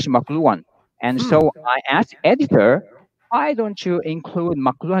name of Marshall McLuhan, and so I asked editor, why don't you include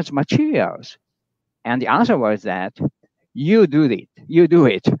McLuhan's materials? And the answer was that you do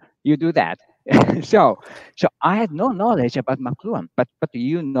that. so I had no knowledge about McLuhan, but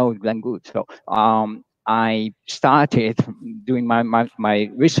you know Glenn Gould. So I started doing my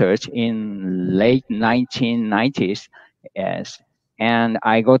research in late 1990s, yes, and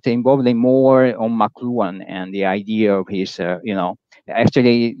I got involved in more on McLuhan and the idea of his,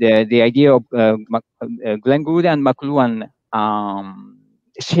 actually the idea of Glenn Gould and McLuhan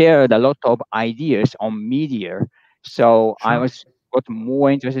shared a lot of ideas on media. So I got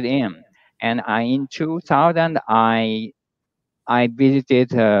more interested in, and in 2000 I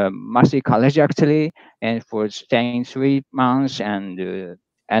visited Massey College actually, and for staying 3 months, and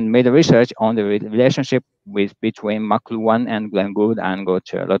made a research on the relationship between McLuhan and Glenn Gould, and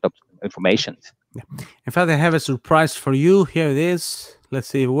got a lot of information. In fact, I have a surprise for you. Here it is. Let's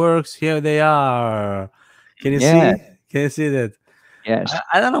see if it works. Here they are. Can you see? Can you see that? Yes.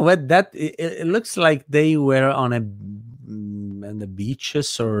 I don't know what that. It looks like they were on the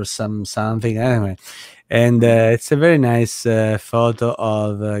beaches or something. Anyway, and it's a very nice photo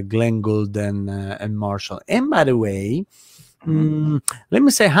of Glenn Gould and Marshall. And by the way, let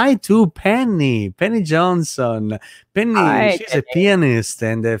me say hi to Penny Johnson. Penny, she's a pianist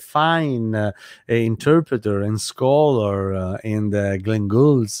and a fine interpreter and scholar in the Glenn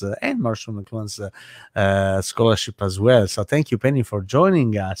Gould's and Marshall McLuhan's scholarship as well. So thank you, Penny, for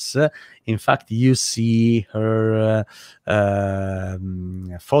joining us. In fact, you see her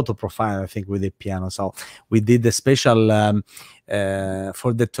photo profile, I think, with the piano. So we did a special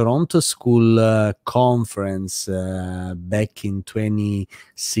for the Toronto School Conference back in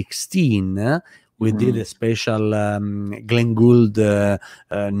 2016. We did a special Glenn Gould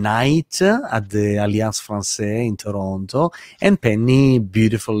night at the Alliance Française in Toronto, and Penny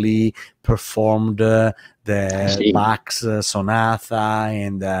beautifully performed the Bach's sonata,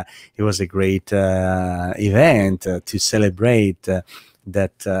 and it was a great event to celebrate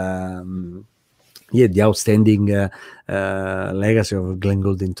that. The outstanding legacy of Glenn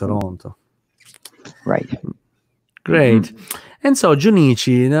Gould in Toronto. Right. Great. And so,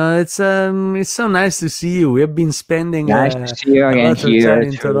 Junichi, it's so nice to see you. We have been spending Nice to see you a again lot of here time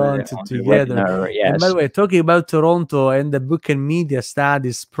in Toronto on the together. webinar. And by Yes. the way, talking about Toronto and the Book and Media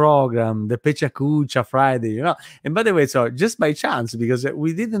Studies program, the Pechakucha Friday, And by the way, so just by chance, because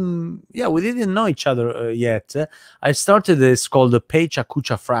we didn't know each other yet. I started this called the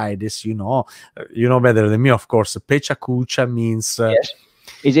Pechakucha Fridays. You know better than me, of course. Pechakucha means. Yes.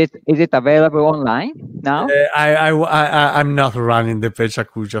 Is it available online now? I'm not running the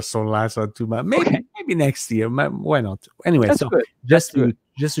Pechakucha online so too much. Maybe next year. Why not? Anyway, That's so good. just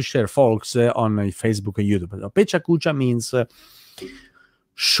to share, folks, on Facebook and YouTube. So Pechakucha means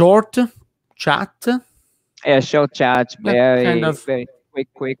short chat. Yeah, short chats, Kind of very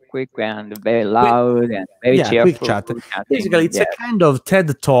quick, and very loud and very quick cheerful. chat. Basically, it's a kind of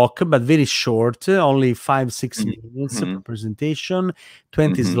TED talk, but very short, only 5-6 minutes per presentation,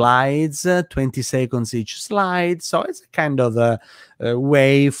 20 slides, 20 seconds each slide. So it's a kind of a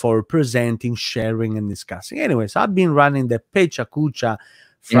way for presenting, sharing, and discussing. Anyway, so I've been running the Pechakucha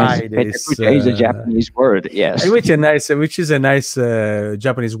Fridays. Pechakucha is a Japanese word, yes. Which is a nice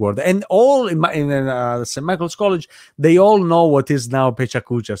Japanese word. And all in St. Michael's College, they all know what is now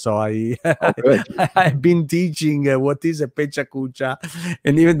Pechakucha. So I've been teaching what is a Pechakucha,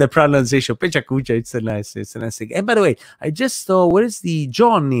 and even the pronunciation Pechakucha. It's a nice thing. And by the way, I just saw, where is the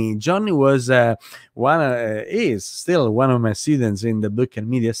Johnny? Johnny was is still one of my students in the Book and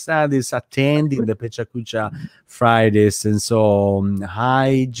Media Studies, attending the Pechakucha Fridays. And so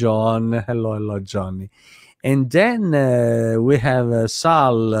hi John, hello Johnny. And then we have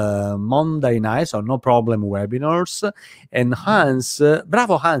Sal Monday night, so no problem webinars, and Hans,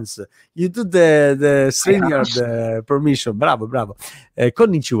 bravo Hans, you do the StreamYard permission, bravo.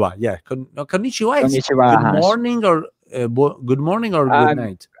 Konnichiwa, konnichiwa is good morning or good morning or good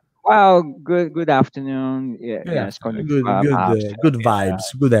night. Well, good afternoon. Yes, good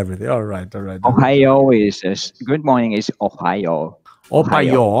vibes, good everything. All right. Ohayo is good morning is Ohayo.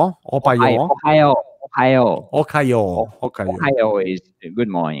 Ohayo is good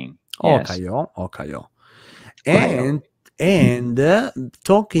morning. Yes. Okayo. And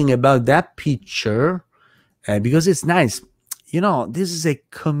talking about that picture, because it's nice. This is a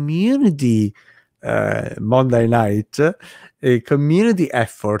community Monday night, a community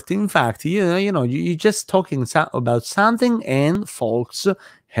effort. In fact, you're just talking about something, and folks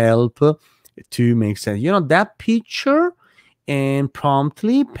help to make sense. That picture. And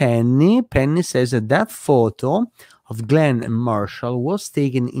promptly, Penny says that photo of Glenn and Marshall was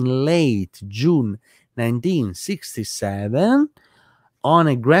taken in late June 1967 on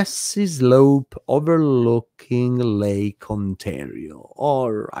a grassy slope overlooking Lake Ontario.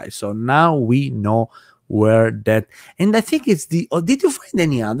 All right, so now we know where that. And I think it's the. Did you find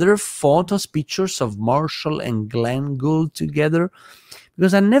any other photos, pictures of Marshall and Glenn Gould together?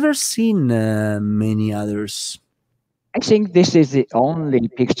 Because I've never seen many others. I think this is the only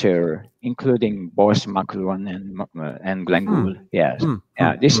picture, including both McLuhan and Glenn Gould. Yes,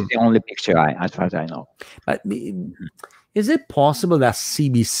 this is the only picture as far as I know. But is it possible that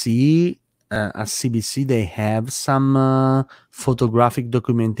CBC, they have some photographic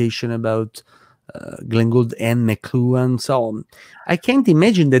documentation about Glenn Gould and McLuhan? So I can't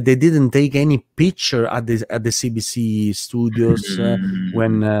imagine that they didn't take any picture at the CBC studios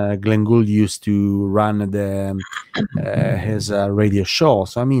when Glenn Gould used to run his radio show.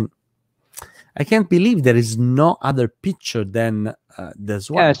 So I mean, I can't believe there is no other picture than this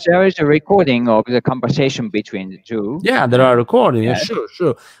one. Yes, there is a recording of the conversation between the two. Yeah, there are recordings. Yes.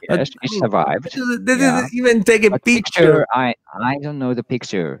 Sure. Yes, it survived. They didn't even take a picture. I don't know the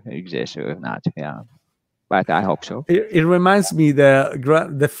picture exists or not. Yeah, but I hope so. It reminds me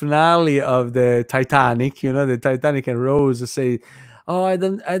the finale of the Titanic. The Titanic and Rose say, "Oh, I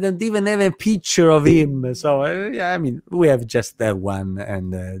don't even have a picture of him." So I mean, we have just that one,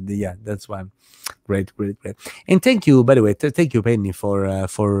 and that's one. Great. And thank you, by the way. Thank you, Penny, for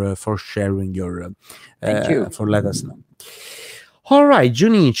sharing your. Thank you for letting us know. All right,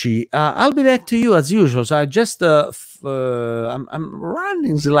 Junichi, I'll be back to you as usual. So I just I'm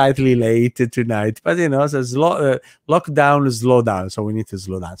running slightly late tonight, but so lockdown is slow down, so we need to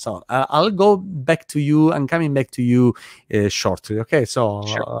slow down. So I'll go back to you. I'm coming back to you shortly. Okay, so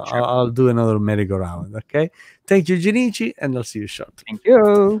sure. I'll do another merry-go-round. Okay, thank you, Junichi, and I'll see you shortly. Thank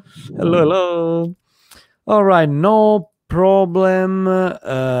you. Hello. All right, no problem.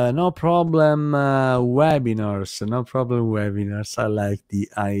 Webinars. I like the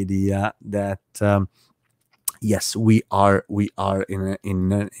idea that yes, we are in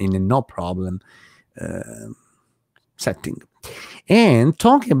a no problem setting. And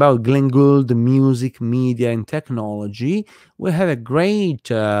talking about Glenn Gould, music, media, and technology, we have a great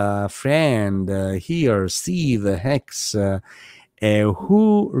friend here, Steve Hex,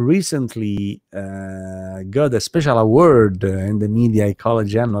 who recently got a special award in the Media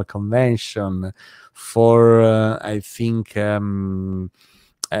Ecology Annual Convention for, I think, a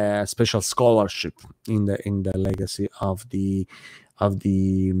special scholarship in the legacy of the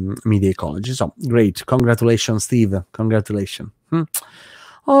media ecology. So great, congratulations, Steve. Congratulations.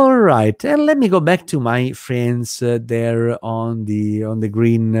 All right, and let me go back to my friends there on the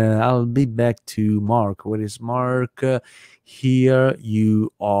green. I'll be back to Marc. Where is Marc? Here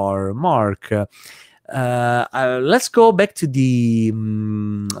you are, Marc. Let's go back to the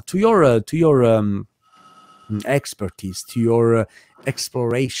to your expertise, to your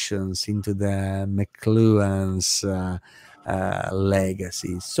explorations into the McLuhan's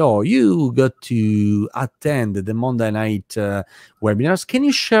legacy. So you got to attend the Monday night webinars. Can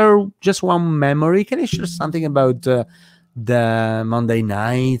you share just one memory? Can you share something about the Monday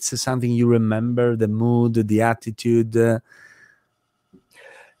nights, something you remember, the mood, the attitude?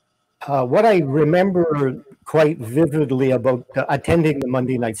 What I remember quite vividly about attending the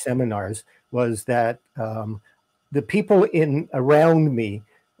Monday night seminars was that the people around me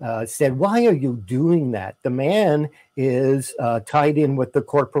said, "Why are you doing that? The man is tied in with the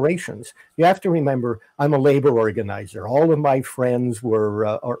corporations." You have to remember, I'm a labor organizer. All of my friends were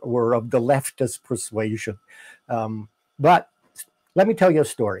of the leftist persuasion, but let me tell you a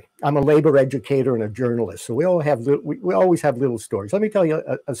story. I'm a labor educator and a journalist, so we always have little stories. Let me tell you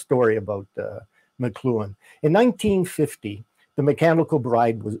a story about McLuhan. In 1950, The Mechanical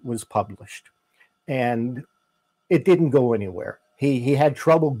Bride was published, and it didn't go anywhere. He had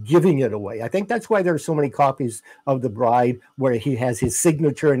trouble giving it away. I think that's why there are so many copies of The Bride where he has his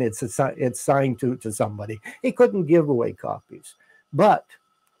signature and it's signed to somebody. He couldn't give away copies. But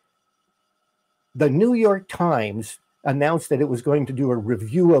the New York Times announced that it was going to do a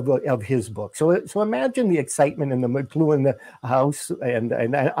review of his book. So imagine the excitement in the McLuhan house and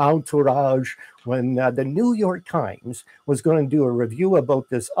entourage when the New York Times was going to do a review about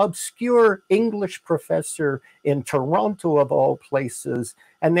this obscure English professor in Toronto, of all places,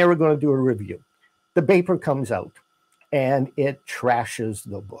 and they were going to do a review. The paper comes out and it trashes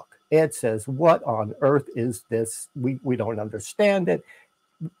the book. It says, "What on earth is this? We don't understand it."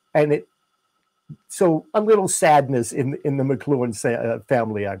 And so a little sadness in the McLuhan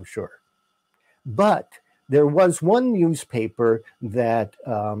family, I'm sure. But there was one newspaper that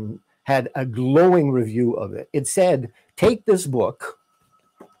had a glowing review of it. It said, "Take this book,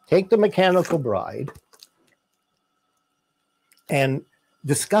 take The Mechanical Bride, and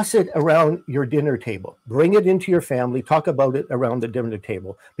discuss it around your dinner table. Bring it into your family, talk about it around the dinner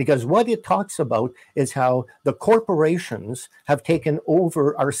table." Because what it talks about is how the corporations have taken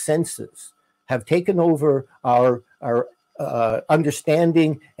over our senses, have taken over our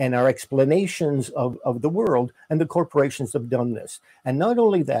understanding and our explanations of the world, and the corporations have done this. And not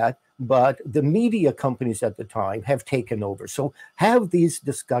only that, but the media companies at the time have taken over. So have these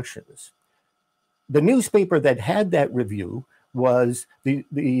discussions. The newspaper that had that review was the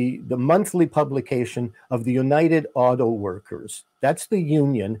monthly publication of the United Auto Workers. That's the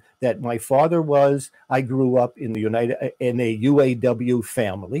union that my father was. I grew up in in a UAW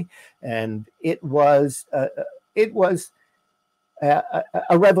family, and it was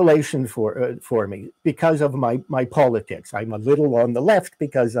a revelation for me because of my politics. I'm a little on the left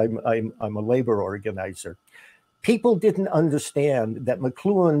because I'm a labor organizer. People didn't understand that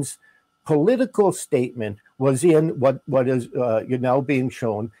McLuhan's political statement was in what is you're now being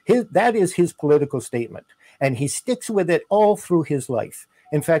shown. That is his political statement, and he sticks with it all through his life.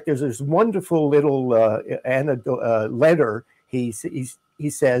 In fact, there's this wonderful little letter he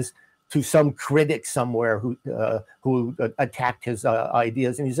says to some critic somewhere who attacked his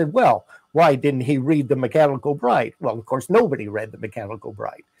ideas, and he said, "Well, why didn't he read The Mechanical Bride?" Well, of course, nobody read The Mechanical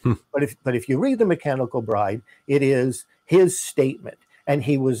Bride. But if you read The Mechanical Bride, it is his statement, and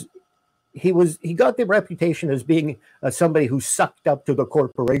he got the reputation as being somebody who sucked up to the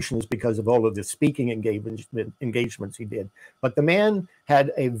corporations because of all of the speaking engagements he did. But the man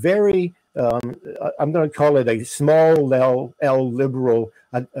had a very, I'm going to call it a small L liberal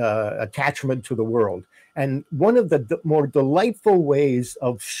attachment to the world. And one of the more delightful ways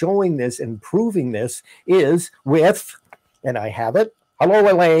of showing this and proving this is with, and I have it.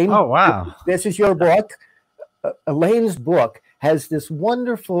 Hello, Elaine. Oh, wow. This is your book. Elaine's book has this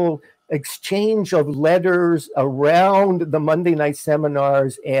wonderful exchange of letters around the Monday night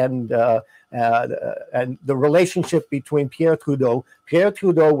seminars and the relationship between Pierre Trudeau. Pierre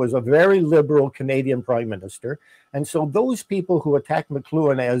Trudeau was a very liberal Canadian prime minister. And so those people who attacked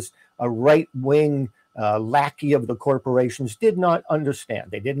McLuhan as a right-wing lackey of the corporations did not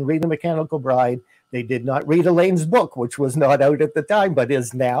understand. They didn't read The Mechanical Bride. They did not read Elaine's book, which was not out at the time, but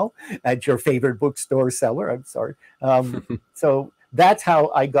is now at your favorite bookstore seller. I'm sorry. So that's how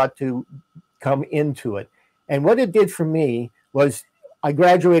I got to come into it. And what it did for me was I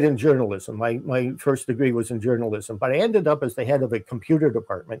graduated in journalism. My first degree was in journalism, but I ended up as the head of a computer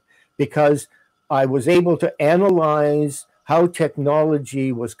department because I was able to analyze how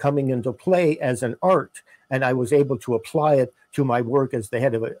technology was coming into play as an art, and I was able to apply it to my work as the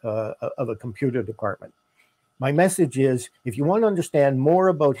head of a computer department. My message is, if you want to understand more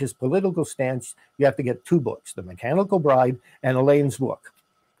about his political stance, you have to get two books, The Mechanical Bride and Elaine's book.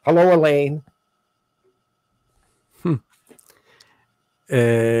 Hello, Elaine.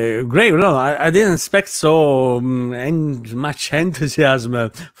 Great. No, I didn't expect so much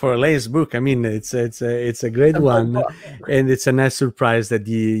enthusiasm for Elaine's book. I mean, it's a great one, and it's a nice surprise that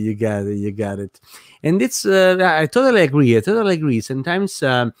you got it. And it's I totally agree. Sometimes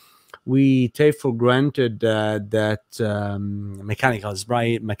we take for granted that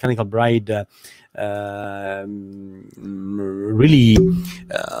Mechanical Bride really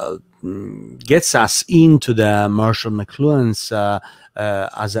gets us into the Marshall McLuhan's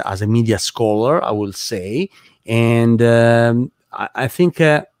as a media scholar, I will say, and I think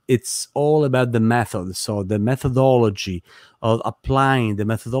it's all about the method. So the methodology of applying the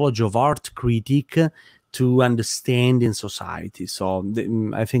methodology of art critique to understanding society. So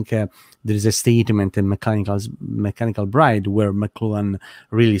I think there is a statement in Mechanical Bride where McLuhan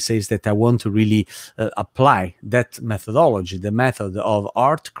really says that I want to really apply that methodology, the method of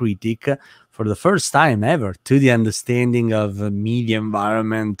art critique, for the first time ever to the understanding of media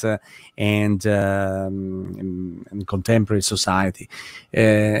environment and contemporary society.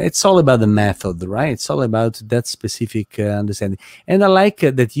 It's all about the method, right? It's all about that specific understanding. And I like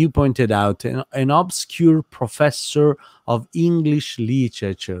that you pointed out an obscure professor of English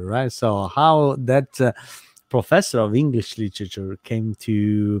literature, right? So how that professor of English literature came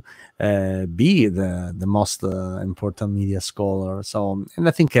to be the most important media scholar. So, and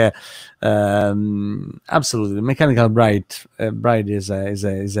I think absolutely, Mechanical Bride is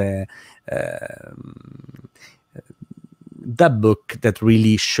a that book that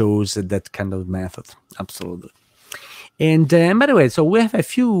really shows that kind of method. Absolutely. And by the way, so we have a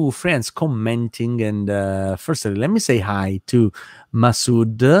few friends commenting, and firstly, let me say hi to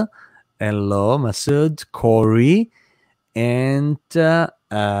Masood. Hello, Masood, Corey, and another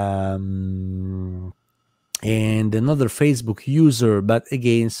Facebook user. But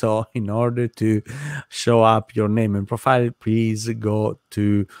again, so in order to show up your name and profile, please go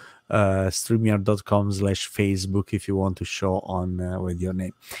to streamyard.com/Facebook if you want to show on with your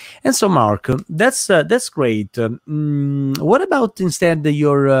name. And so, Marc, that's great. What about instead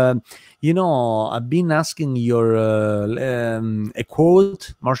your I've been asking your a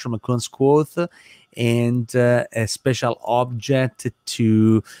quote, Marshall McLuhan's quote, and a special object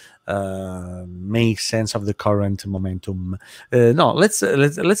to make sense of the current momentum. No, let's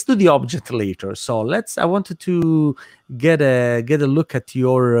do the object later. So I wanted to get a look at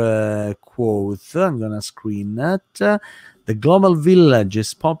your quote. I'm gonna screen that. The global village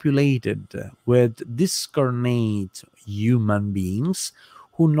is populated with discarnate human beings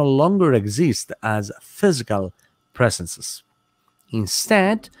who no longer exist as physical presences.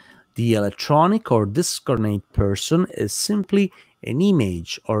 Instead, the electronic or discarnate person is simply an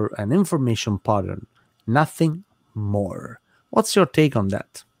image or an information pattern, nothing more. What's your take on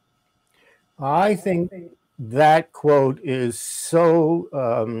that? I think that quote is so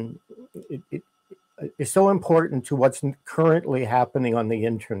is so important to what's currently happening on the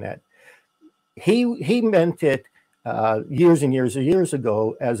internet. He meant it years and years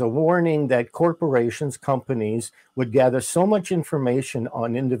ago as a warning that corporations, companies would gather so much information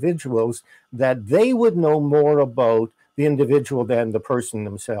on individuals that they would know more about the individual than the person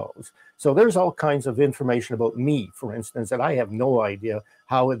themselves. So there's all kinds of information about me, for instance, that I have no idea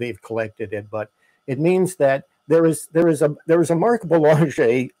how they've collected it, but it means that there is a Marc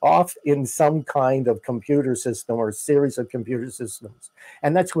Bélanger off in some kind of computer system or series of computer systems,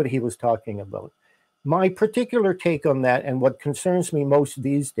 and that's what he was talking about. My particular take on that, and what concerns me most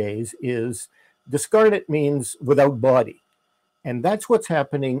these days, is discarnate means without body. And that's what's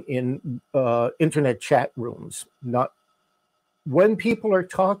happening in internet chat rooms. Not when people are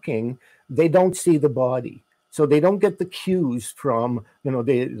talking, they don't see the body. So they don't get the cues from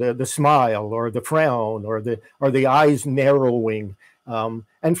the smile or the frown or the eyes narrowing.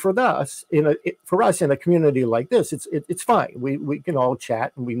 And for us, in a community like this, it's fine. We can all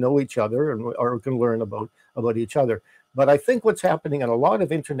chat and we know each other and or can learn about each other. But I think what's happening in a lot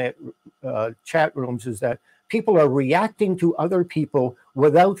of internet chat rooms is that people are reacting to other people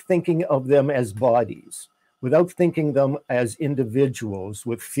without thinking of them as bodies, without thinking them as individuals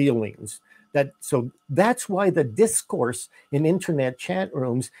with feelings. So that's why the discourse in internet chat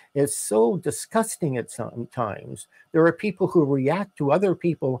rooms is so disgusting at sometimes. There are people who react to other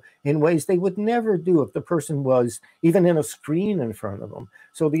people in ways they would never do if the person was even in a screen in front of them.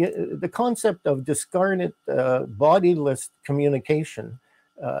 So the concept of discarnate, bodiless communication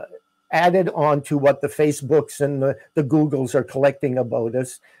added on to what the Facebooks and the Googles are collecting about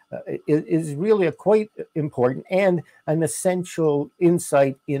us is really a quite important and an essential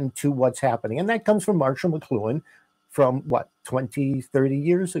insight into what's happening. And that comes from Marshall McLuhan from, 20, 30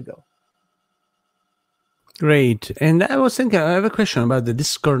 years ago. Great. And I was thinking, I have a question about the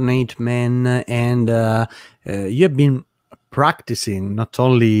discarnate man, and you have been practicing, not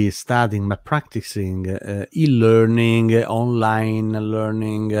only studying, but practicing e-learning, online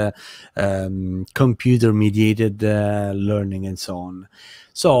learning, computer-mediated learning, and so on.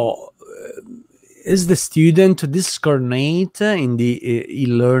 So, is the student discarnate in the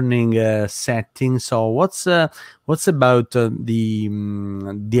e-learning setting? So, what's about the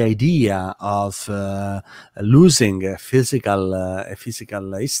idea of losing a physical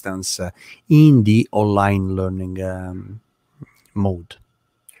instance in the online learning mode?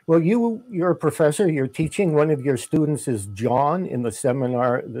 Well, you're a professor, you're teaching. One of your students is John in the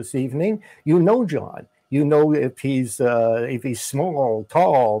seminar this evening. You know John. You know if he's small,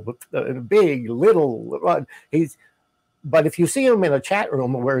 tall, big, little. But if you see him in a chat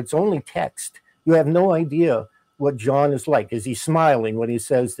room where it's only text, you have no idea what John is like. Is he smiling when he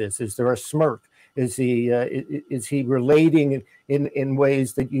says this? Is there a smirk? Is he relating in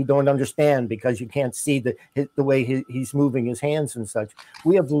ways that you don't understand because you can't see the way he's moving his hands and such?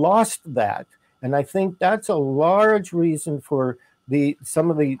 We have lost that, and I think that's a large reason for some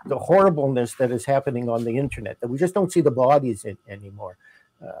of the horribleness that is happening on the internet, that we just don't see the bodies anymore.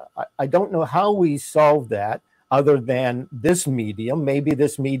 I don't know how we solve that other than this medium. Maybe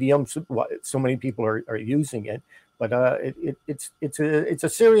this medium, so many people are using it, but it's a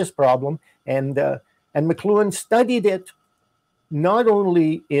serious problem. And McLuhan studied it not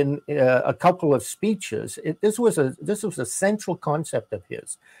only in a couple of speeches. This was a central concept of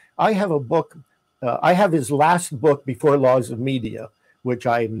his. I have a book. I have his last book, Before Laws of Media, which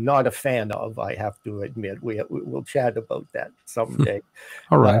I'm not a fan of, I have to admit. We'll chat about that someday.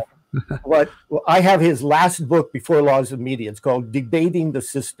 All right. But I have his last book, Before Laws of Media. It's called Debating the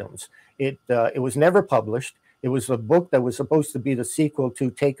Systems. It was never published. It was a book that was supposed to be the sequel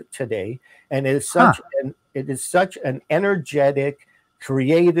to Take Today, and it is such an energetic,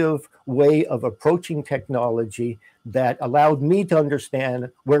 creative way of approaching technology that allowed me to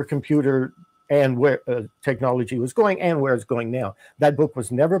understand where computer and where technology was going and where it's going now. That book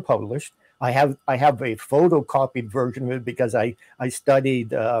was never published. I have a photocopied version of it because I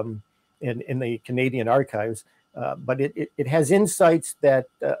studied in the Canadian archives, but it has insights that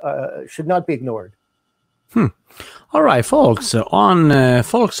should not be ignored. All right, folks on the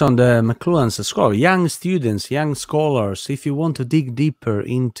McLuhan's scholar, young students, young scholars, if you want to dig deeper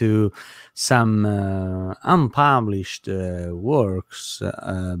into some unpublished works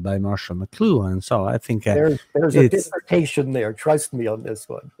by Marshall McLuhan, so I think there's a dissertation there. Trust me on this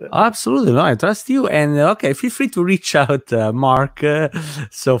one. Absolutely, no, I trust you. And okay, feel free to reach out, Marc,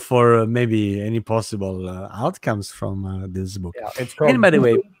 so for maybe any possible outcomes from this book. Yeah, it's called and by the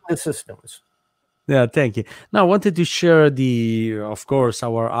way, The Systems. Yeah, thank you. Now, I wanted to share of course,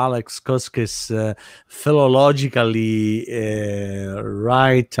 our Alex Koskis philologically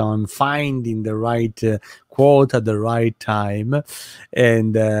right on finding the right quote at the right time,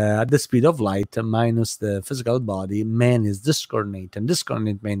 and at the speed of light minus the physical body, man is discarnate, and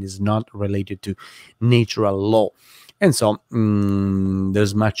discarnate man is not related to natural law. And so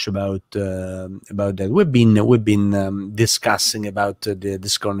there's much about that. We've been discussing about the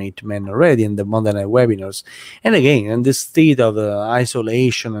discarnate man already in the Modern webinars, and again in this state of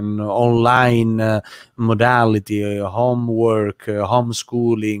isolation and online modality, homework,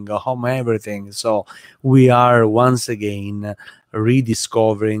 homeschooling, home everything. So we are once again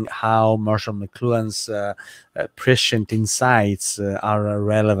rediscovering how Marshall McLuhan's prescient insights are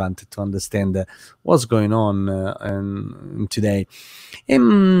relevant to understand what's going on today.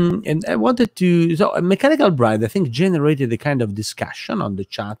 And I wanted to, so Mechanical Bride, I think, generated a kind of discussion on the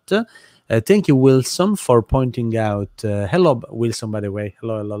chat Thank you, Wilson, for pointing out. Hello, Wilson, by the way.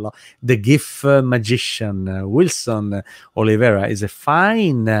 Hello, hello, hello. The GIF magician, Wilson Oliveira, is a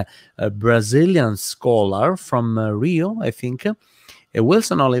fine Brazilian scholar from Rio, I think.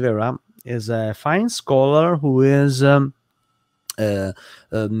 Wilson Oliveira is a fine scholar who is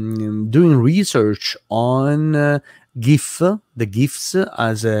doing research on GIF, the GIFs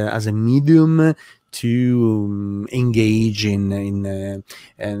as a medium to engage in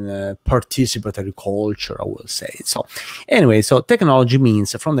participatory culture, I will say. So anyway, so technology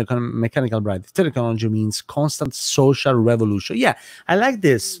means, from the Mechanical Bride, technology means constant social revolution. Yeah, I like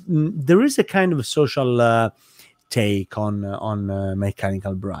this. There is a kind of social take on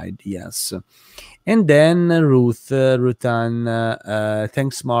Mechanical Bride, yes. And then Rutan,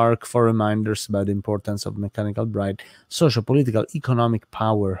 thanks Marc for reminders about the importance of Mechanical Bride, social, political, economic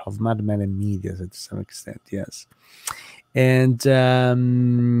power of madmen and media to some extent, yes. And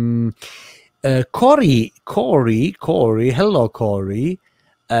Corey, hello Corey.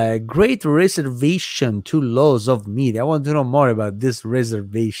 Great reservation to laws of media. I want to know more about this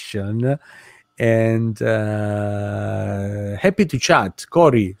reservation. And happy to chat,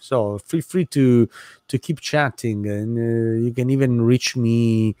 Corey. So feel free to keep chatting, and you can even reach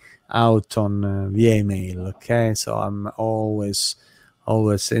me out on via email. Okay, so I'm always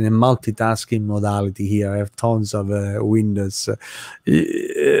in a multitasking modality here. I have tons of windows.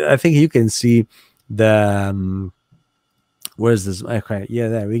 I think you can see the. Where's this? Okay, yeah,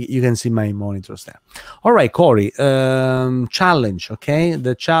 there you can see my monitors there. All right, Corey. Challenge, okay?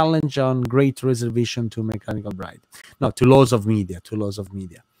 The challenge on Great Reservation to Mechanical Bride. No, to laws of media.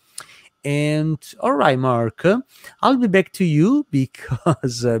 And all right, Marc, I'll be back to you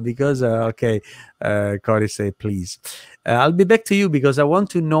because okay, Corey say please. I'll be back to you because I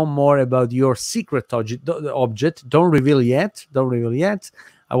want to know more about your secret object. Don't reveal yet.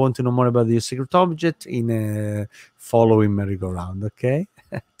 I want to know more about your secret object in a following merry-go-round, okay?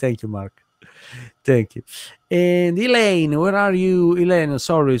 Thank you, Marc. Thank you. And Elaine, where are you? Elaine,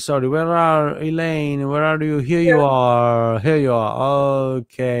 sorry. Where are Elaine? Where are you? Here you are.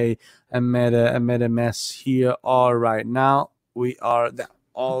 Okay. I made a mess here. All right. Now we are there.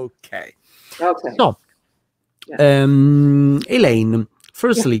 Okay. So, Elaine,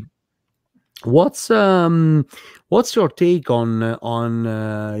 firstly, what's your take on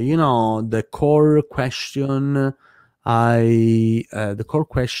the core question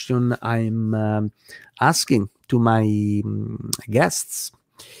I'm asking to my guests?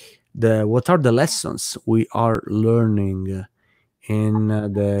 What are the lessons we are learning in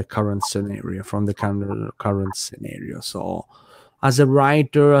the current scenario, from the current scenario? So as a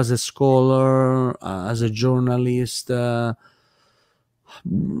writer, as a scholar, as a journalist,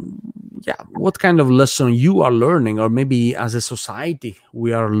 what kind of lesson you are learning, or maybe as a society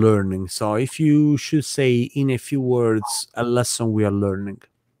we are learning? So if you should say in a few words a lesson we are learning.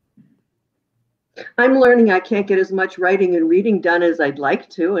 I'm learning I can't get as much writing and reading done as I'd like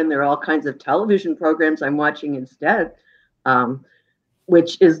to, and there are all kinds of television programs I'm watching instead,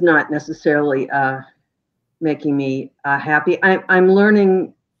 which is not necessarily making me happy. I'm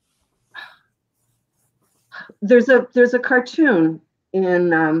learning. There's a cartoon in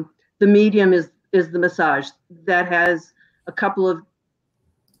The Medium is the Massage that has a couple of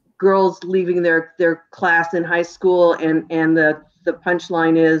girls leaving their class in high school, and the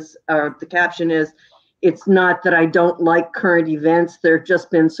punchline is, or the caption is, it's not that I don't like current events, there've just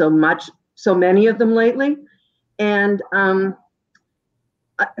been so many of them lately. And I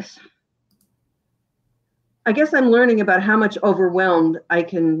guess I'm learning about how much overwhelmed I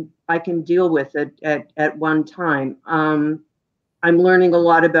can deal with it at one time. I'm learning a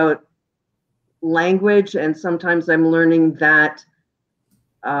lot about language, and sometimes I'm learning that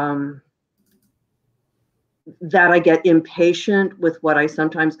I get impatient with what I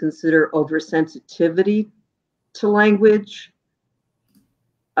sometimes consider oversensitivity to language.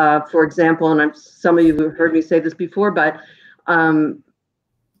 For example, and some of you have heard me say this before, but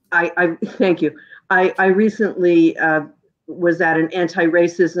I thank you. I recently was at an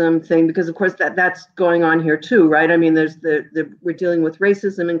anti-racism thing, because of course that's going on here too, right? I mean, there's we're dealing with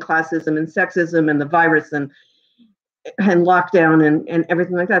racism and classism and sexism and the virus and lockdown and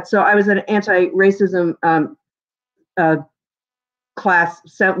everything like that. So I was at an anti-racism class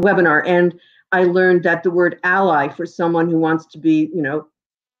webinar, and I learned that the word ally for someone who wants to be,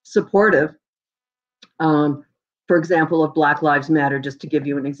 supportive, for example, of Black Lives Matter, just to give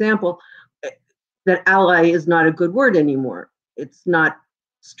you an example, that ally is not a good word anymore. It's not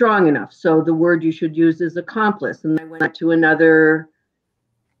strong enough. So the word you should use is accomplice. And I went to another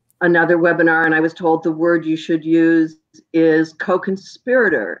webinar, and I was told the word you should use is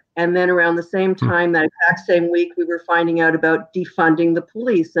co-conspirator. And then around the same time, that exact same week, we were finding out about defunding the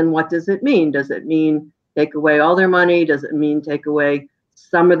police. And what does it mean? Does it mean take away all their money? Does it mean take away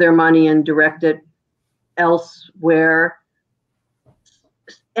some of their money and direct it elsewhere?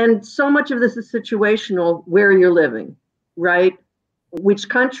 And so much of this is situational, where you're living, right? Which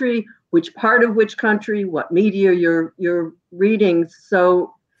country, which part of which country, what media you're reading.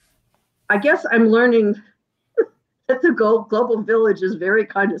 So I guess I'm learning that the global village is very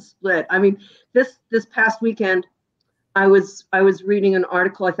kind of split. I mean, this past weekend, I was reading an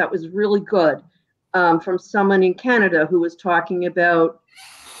article I thought was really good from someone in Canada who was talking about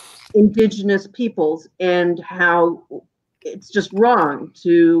Indigenous peoples and how it's just wrong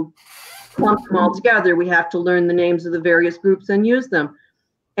to clump them all together. We have to learn the names of the various groups and use them.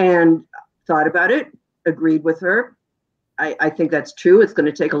 And thought about it, agreed with her. I think that's true. It's going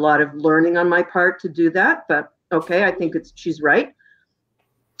to take a lot of learning on my part to do that, but okay, I think she's right.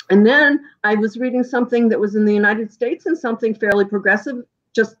 And then I was reading something that was in the United States and something fairly progressive,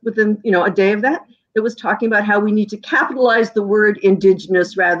 just within a day of that. It was talking about how we need to capitalize the word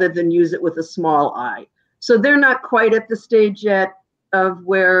Indigenous rather than use it with a small I. So they're not quite at the stage yet of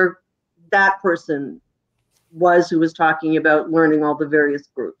where that person was who was talking about learning all the various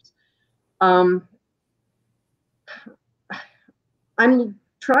groups. I'm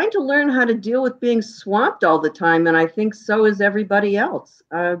trying to learn how to deal with being swamped all the time, and I think so is everybody else.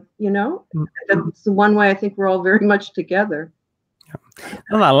 That's the one way I think we're all very much together.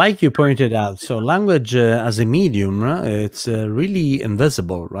 Well, like you pointed out, so language as a medium, it's really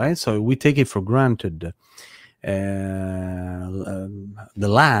invisible, right? So we take it for granted. The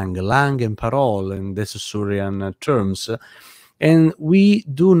lang and parole in the Susurian terms. And we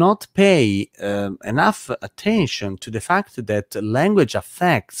do not pay enough attention to the fact that language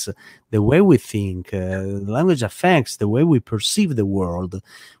affects the way we think, language affects the way we perceive the world.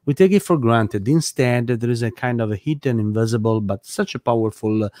 We take it for granted. Instead, there is a kind of a hidden, invisible, but such a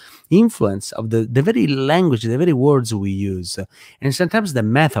powerful influence of the very language, the very words we use. And sometimes the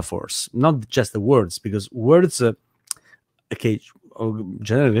metaphors, not just the words, because words, okay,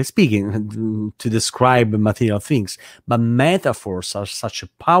 generally speaking, to describe material things, but metaphors are such a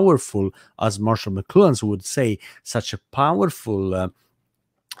powerful, as Marshall McLuhan would say, such a powerful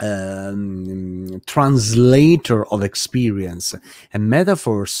translator of experience. And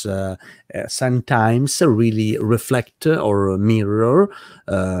metaphors sometimes really reflect or mirror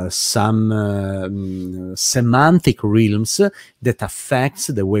some semantic realms that affects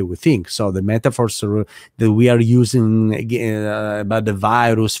the way we think. So the metaphors that we are using about the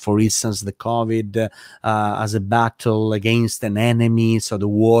virus, for instance, the COVID, as a battle against an enemy, so the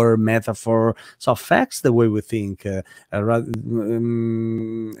war metaphor, so affects the way we think.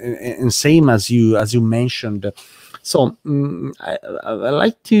 And same as you mentioned. So I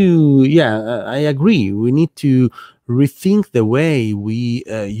like to, I agree. We need to rethink the way we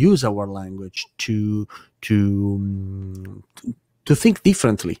use our language to think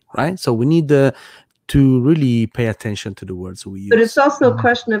differently, right? So we need to really pay attention to the words we use. But it's also a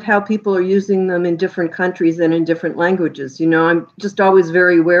question of how people are using them in different countries and in different languages. I'm just always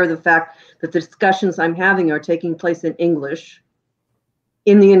very aware of the fact that the discussions I'm having are taking place in English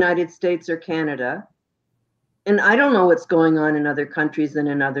in the United States or Canada. And I don't know what's going on in other countries and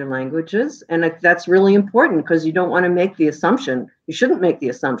in other languages. And that's really important because you don't want to make the assumption, you shouldn't make the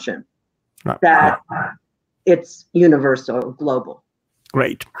assumption that it's universal, global.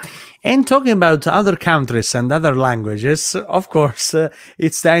 Great. And talking about other countries and other languages, of course,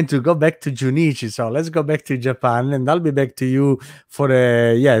 it's time to go back to Junichi. So let's go back to Japan, and I'll be back to you for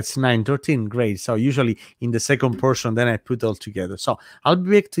it's 9:13. Great. So usually in the second portion, then I put all together. So I'll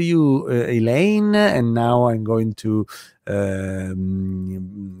be back to you, Elaine, and now I'm going to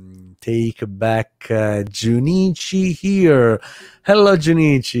take back Junichi here. Hello,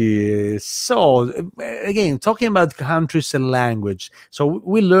 Junichi. So again, talking about countries and language. So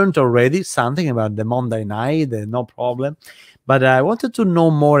we learned already something about the Monday night, no problem. But I wanted to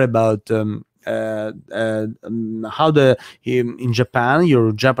know more about how in Japan,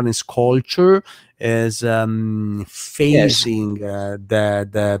 your Japanese culture is facing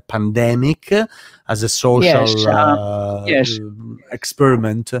the pandemic as a social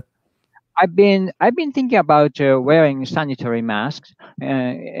experiment. I've been thinking about wearing sanitary masks.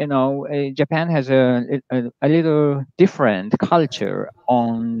 Japan has a little different culture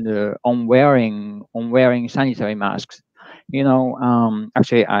on wearing sanitary masks.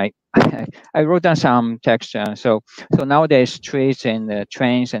 Actually, I I wrote down some text. So nowadays, streets and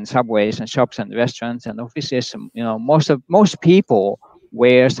trains and subways and shops and restaurants and offices, most people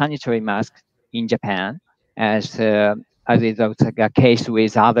wear sanitary masks in Japan. as is the case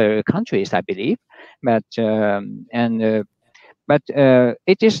with other countries, I believe. But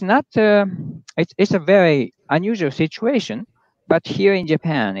it is not. It's a very unusual situation. But here in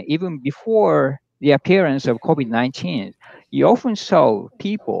Japan, even before the appearance of COVID-19, you often saw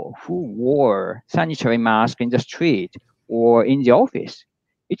people who wore sanitary masks in the street or in the office.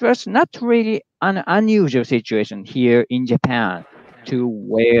 It was not really an unusual situation here in Japan to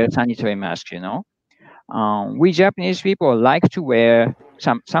wear sanitary masks. We Japanese people like to wear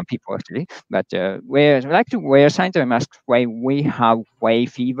some people actually, but wear like to wear sanitary masks when we have way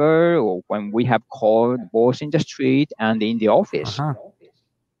fever or when we have cold, both in the street and in the office. Uh-huh.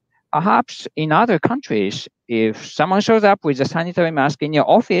 Perhaps in other countries, if someone shows up with a sanitary mask in your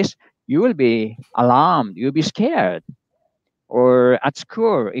office, you will be alarmed, you'll be scared. Or at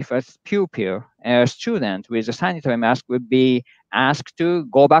school, if a pupil, a student with a sanitary mask would be asked to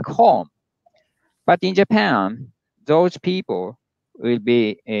go back home. But in Japan, those people will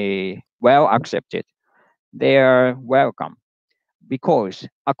be well accepted. They are welcome because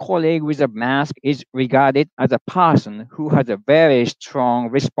a colleague with a mask is regarded as a person who has a very strong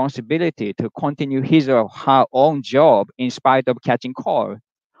responsibility to continue his or her own job in spite of catching cold.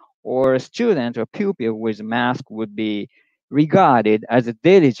 Or a student or pupil with a mask would be regarded as a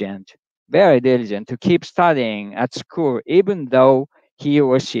diligent, very diligent to keep studying at school even though he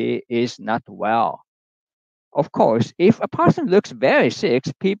or she is not well. Of course, if a person looks very sick,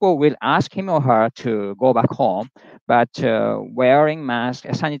 people will ask him or her to go back home. But wearing mask,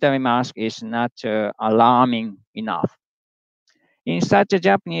 a sanitary mask, is not alarming enough. In such a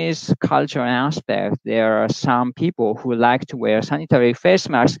Japanese cultural aspect, there are some people who like to wear sanitary face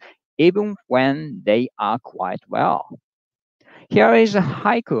masks even when they are quite well. Here is a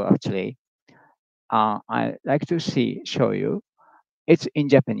haiku actually. I like to show you. It's in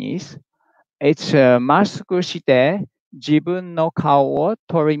Japanese. It's マスクして自分の顔を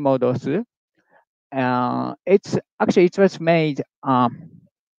取り戻す. It's actually it was made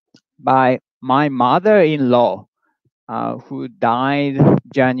by my mother-in-law who died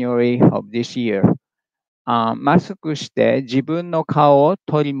January of this year. マスクして自分の顔を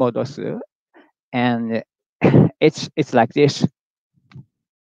取り戻す. And it's like this.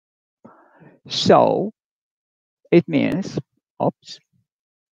 So it means, oops.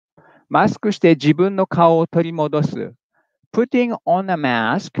 マスクして自分の顔を取り戻す. Putting on a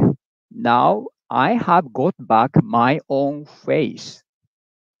mask, now I have got back my own face.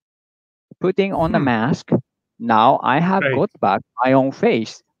 Putting on a mask, now I have Right. got back my own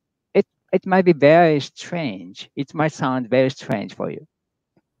face. It might be very strange. It might sound very strange for you.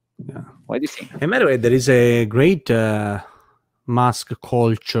 Yeah. What do you think? And by the way, there is a great mask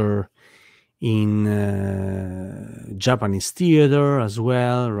culture in Japanese theater as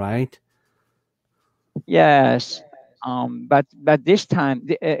well, right? Yes, but this time,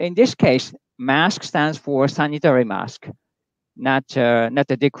 in this case, mask stands for sanitary mask, not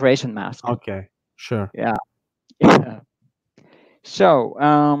a decoration mask. Okay, sure. Yeah. So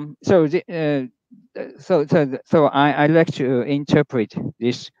I like to interpret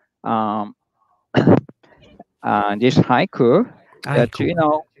this this haiku that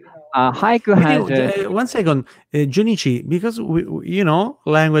Haiku. Haiku has One second, Junichi, because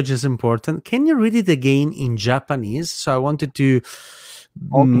language is important. Can you read it again in Japanese? So I wanted to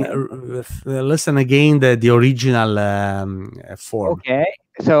listen again the original form. Okay,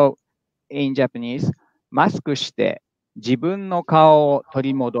 so in Japanese, マスクして自分の顔を取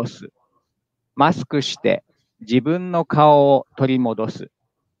り戻す。マスクして自分の顔を取り戻す。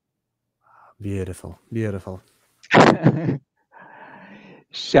Beautiful, beautiful.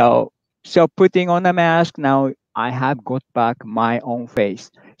 So putting on a mask, now I have got back my own face.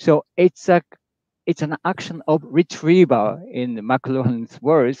 So it's an action of retrieval in McLuhan's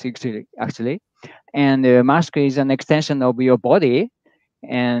words actually. And mask is an extension of your body,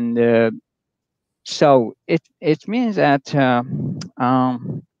 and so it means that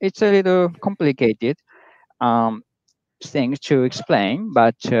it's a little complicated thing to explain,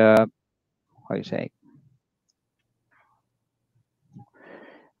 but how do you say?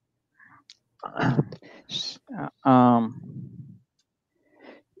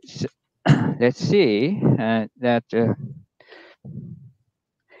 Let's see that.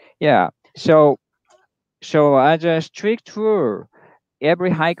 Yeah. So as a strict rule,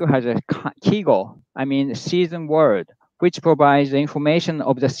 every haiku has a kigo, I mean season word, which provides the information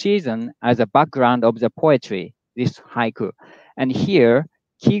of the season as a background of the poetry, this haiku. And here,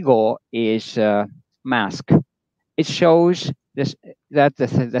 kigo is mask. It shows that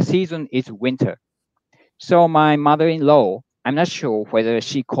the season is winter. So my mother-in-law, I'm not sure whether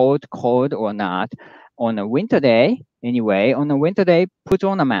she caught cold or not, On a winter day, anyway, on a winter day, put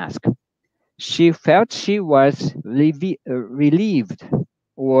on a mask. She felt she was relieved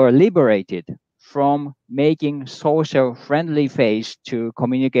or liberated from making social friendly face to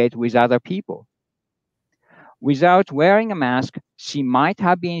communicate with other people. Without wearing a mask, she might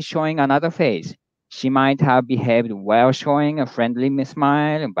have been showing another face. She might have behaved well showing a friendly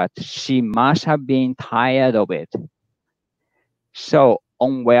smile, but she must have been tired of it. So,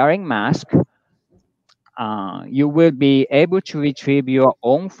 on wearing mask, you will be able to retrieve your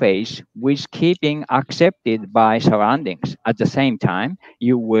own face with keeping accepted by surroundings. At the same time,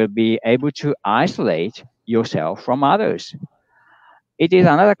 you will be able to isolate yourself from others. It is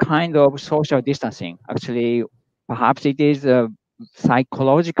another kind of social distancing. Actually, perhaps it is a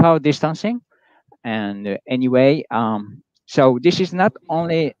psychological distancing. And anyway, so this is not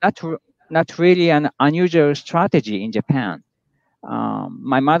really an unusual strategy in Japan.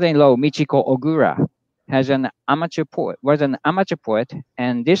 My mother-in-law, Michiko Ogura, was an amateur poet,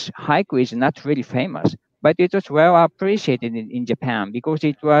 and this haiku is not really famous, but it was well appreciated in Japan because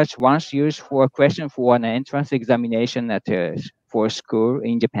it was once used for a question for an entrance examination for school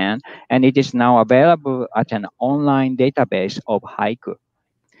in Japan, and it is now available at an online database of haiku.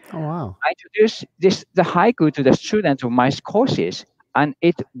 Oh, wow. I introduced the haiku to the students of my courses, and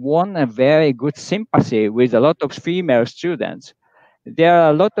it won a very good sympathy with a lot of female students. There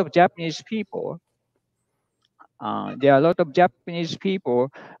are a lot of Japanese people.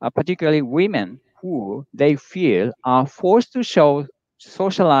 Particularly women, who they feel are forced to show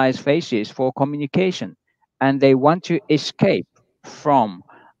socialized faces for communication, and they want to escape from.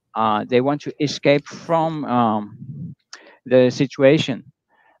 The situation.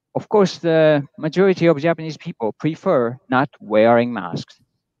 Of course, the majority of Japanese people prefer not wearing masks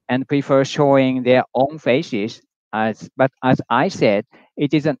and prefer showing their own faces. But as I said,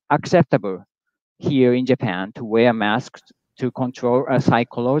 it isn't acceptable here in Japan to wear masks to control a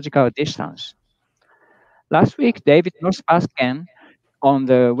psychological distance. Last week, David Nospasken on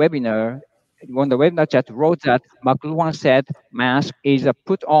the webinar on the webinar chat wrote that McLuhan said mask is a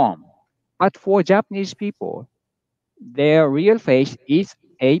put on. But for Japanese people, their real face is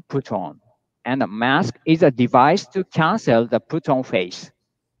a put on, and a mask is a device to cancel the put on face.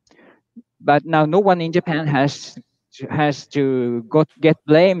 But now no one in Japan has to get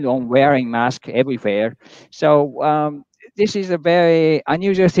blamed on wearing mask everywhere. So this is a very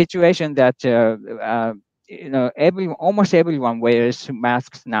unusual situation that almost everyone wears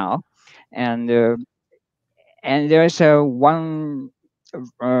masks now, and there's one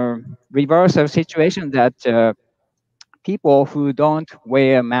reversal situation that people who don't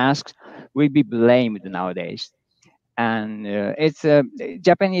wear masks will be blamed nowadays. And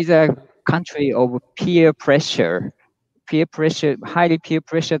Japan is a country of highly peer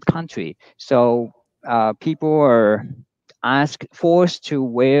pressured country. So people are forced to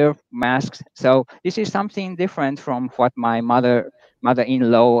wear masks. So this is something different from what my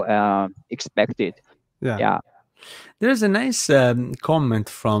mother-in-law expected. Yeah. Yeah. There's a nice comment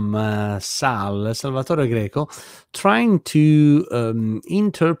from Salvatore Greco, trying to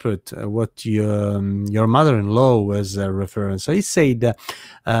interpret what your mother-in-law was referring. So he said,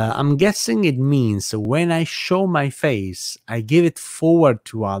 I'm guessing it means when I show my face, I give it forward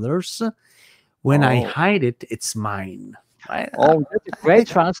to others. When I hide it, it's mine. Oh, that's a great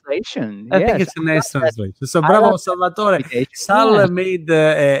translation. I Yes, think it's a nice translation. So I bravo, love Salvatore. that Sal yes. made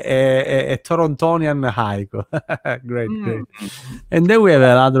a Torontonian haiku. Great, great. And then we have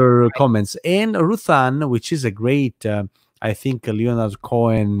other comments. And Ruthan, which is a great, I think, Leonard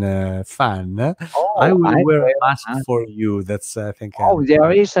Cohen fan. I will wear a mask for you. That's, I think.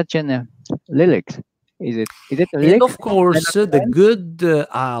 There is such a lyric. Is it a lyric? And of course, the good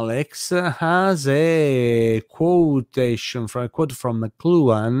Alex has a quote from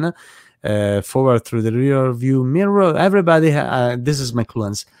McLuhan, forward through the rear view mirror. Everybody, this is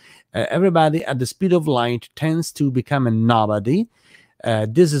McLuhan's. Everybody at the speed of light tends to become a nobody.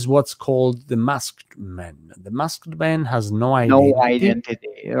 This is what's called the masked man. The masked man has no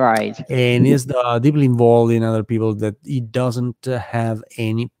identity, right? And is deeply involved in other people, that he doesn't have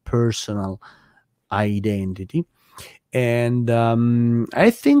any personal identity. And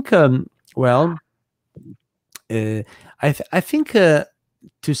I think I think to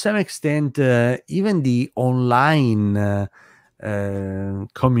some extent even the online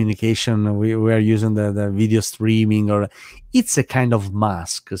communication we are using, the video streaming, or it's a kind of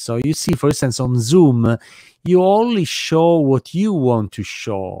mask. So you see, for instance, on Zoom, you only show what you want to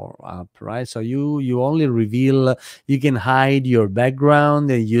show up, right? So you only reveal, you can hide your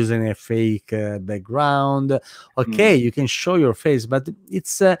background using a fake background. Okay, you can show your face, but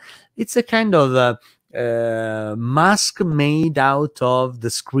it's a kind of mask made out of the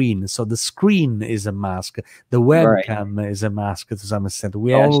screen. So the screen is a mask. The Right. webcam is a mask to some extent.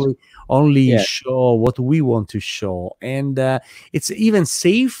 We Yes. only Yes. show what we want to show, and it's even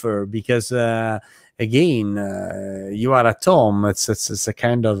safer because again, you are at home. It's a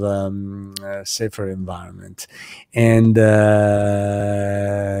kind of safer environment, and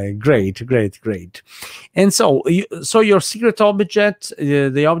great. And so, your secret object,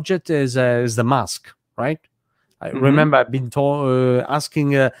 the object is the mask, right? I remember I've been asking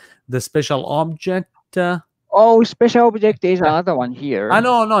the special object. Oh, special object is another one here.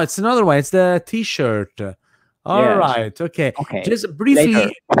 No, it's another one. It's the T-shirt. All Yes. right, okay. Okay. Just briefly,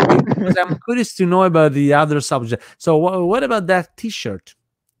 Later. because I'm curious to know about the other subject. So, what about that T-shirt?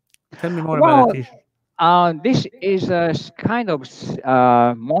 Tell me more about that T-shirt. This is a kind of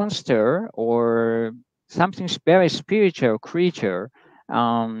monster or something very spiritual creature,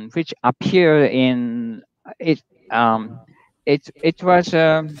 which appeared in it. It was.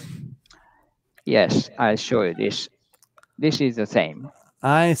 Yes, I'll show you this. This is the same.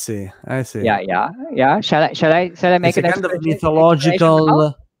 I see. Yeah. Shall I make It's a an kind of explanation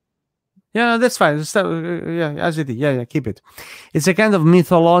mythological. Yeah, that's fine. Yeah, as it is. Yeah, keep it. It's a kind of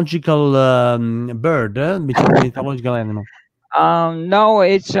mythological bird, mythological animal. No,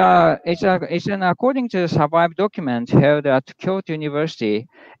 it's an according to the survived document held at Kyoto University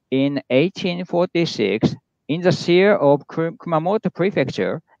in 1846 in the sphere of Kumamoto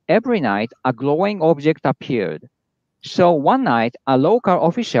Prefecture. Every night, a glowing object appeared. So one night, a local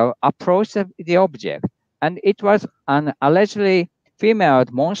official approached the object, and it was an allegedly female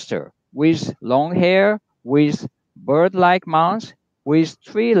monster with long hair, with bird-like mouth, with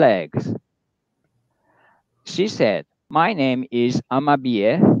 3 legs. She said, "My name is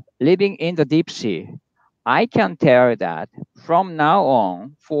Amabie, living in the deep sea. I can tell that from now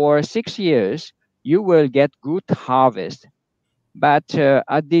on, for 6 years, you will get good harvest. But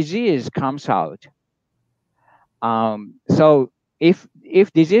a disease comes out. So if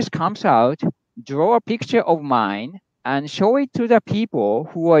disease comes out, draw a picture of mine and show it to the people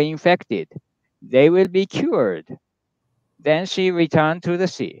who are infected. They will be cured." Then she returned to the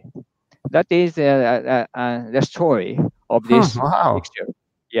sea. That is the story of this Wow. picture.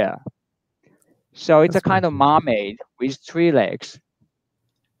 Yeah. So it's a kind of mermaid with 3 legs.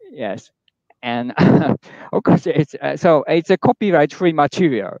 Yes. And of course, it's a copyright-free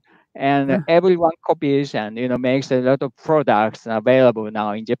material, and everyone copies and makes a lot of products available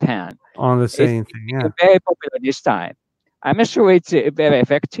now in Japan. On the It's same thing, yeah. very popular this time. I'm not sure it's very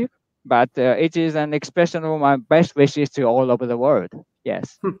effective, but it is an expression of my best wishes to all over the world.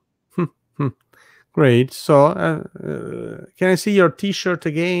 Yes. Great. So, can I see your T-shirt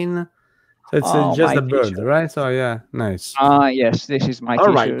again? So it's just a bird, right? So yeah, nice. Yes, this is my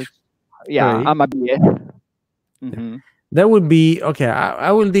All T-shirt. right. Yeah, Great. I'm a beer. Mm-hmm. That would be okay.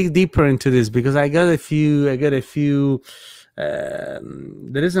 I will dig deeper into this because I got a few.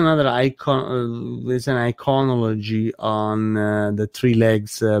 There is another icon. There's an iconology on the 3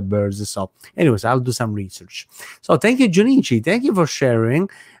 legs birds. So, anyways, I'll do some research. So, thank you, Junichi. Thank you for sharing.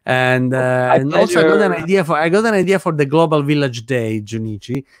 And also, I got an idea for the Global Village Day,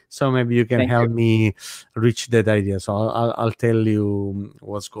 Junichi. So maybe you can help me reach that idea. So I'll tell you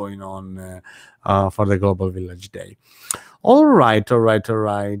what's going on for the Global Village Day. All right. Now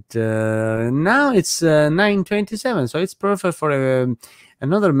it's 9:27, so it's perfect for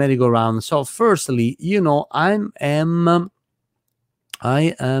another merry-go-round. So, firstly, I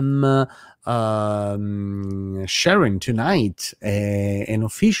am sharing tonight an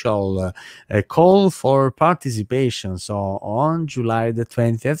official call for participation. So, on July the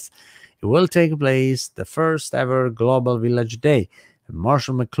 20th, it will take place the first ever Global Village Day.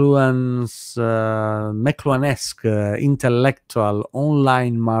 Marshall McLuhan's McLuhanesque intellectual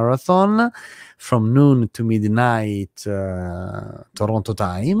online marathon from noon to midnight Toronto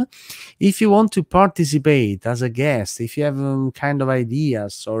time. If you want to participate as a guest, if you have kind of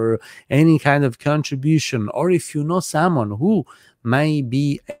ideas or any kind of contribution, or if you know someone who may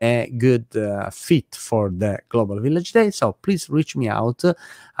be a good fit for the Global Village Day, so please reach me out.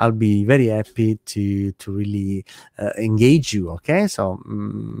 I'll be very happy to really engage you. Okay, so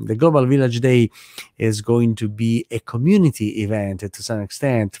the Global Village Day is going to be a community event to some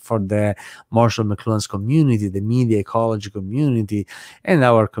extent for the Marshall McLuhan's community, the media ecology community, and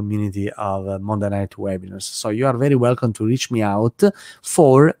our community of Monday Night Webinars. So you are very welcome to reach me out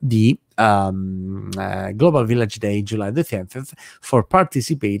for the Global Village Day, July the 10th, for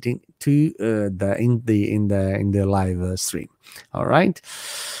participating to in the live stream. All right.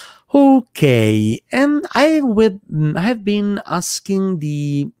 Okay, and I have been asking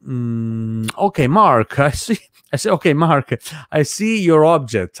the okay, Mark. I see. Okay, Mark. I see your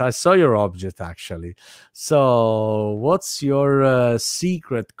object. I saw your object actually. So, what's your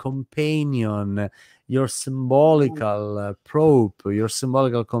secret companion? Your symbolical probe, your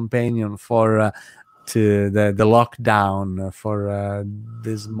symbolical companion for to the lockdown for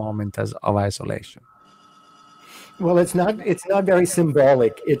this moment of isolation. Well, it's not very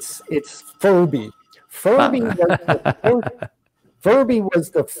symbolic. It's Furby. Furby was the first, Furby was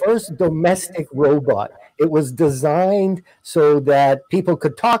the first domestic robot. It was designed so that people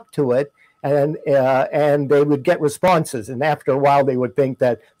could talk to it, and they would get responses. And after a while, they would think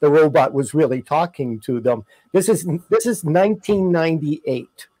that the robot was really talking to them. This is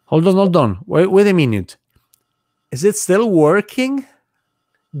 1998. Hold on. Wait a minute. Is it still working?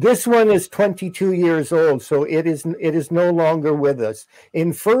 This one is 22 years old, so it is no longer with us.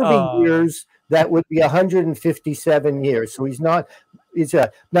 In Furby years, that would be 157 years. So he's not.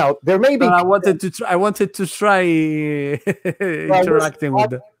 Now there may be. I wanted to try interacting with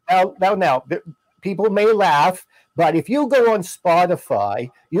the. Now, people may laugh, but if you go on Spotify,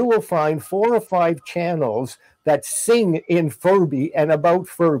 you will find 4 or 5 channels that sing in Furby and about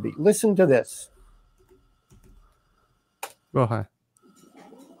Furby. Listen to this. Go ahead.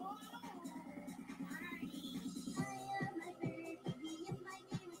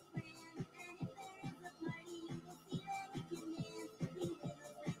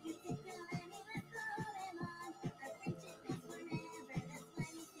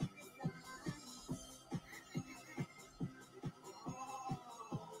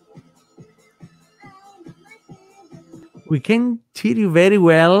 We can hear you very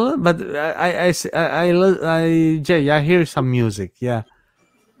well, but Jay, I hear some music. Yeah,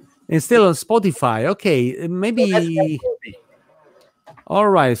 it's still on Spotify. Okay, maybe. All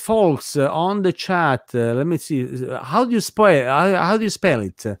right, folks, on the chat. Let me see. How do you spell? How do you spell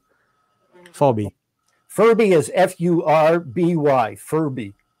it? Furby. Furby is Furby.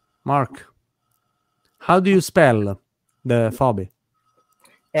 Furby. Mark, how do you spell the Furby?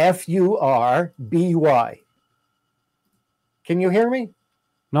 Furby. Can you hear me?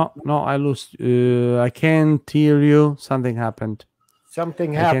 No, I lost. I can't hear you. Something happened.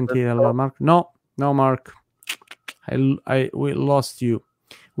 Something happened. I can't hear Mark. No, Mark. We lost you.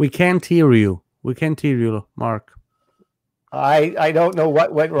 We can't hear you. We can't hear you, Mark. I don't know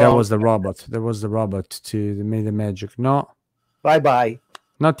what went wrong. There was the robot. To make the magic. No. Bye.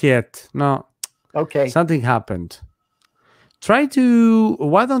 Not yet. No. Okay. Something happened. Why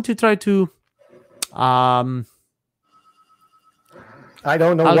don't you try to I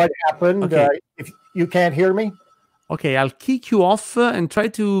don't know what happened. Okay. If you can't hear me, okay, I'll kick you off and try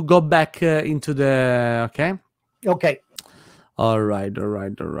to go back into the. Okay. Okay. All right.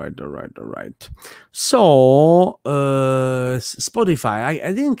 So, Spotify.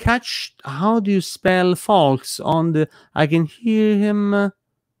 I didn't catch. How do you spell folks on the? I can hear him.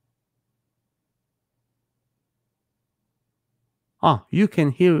 Oh, you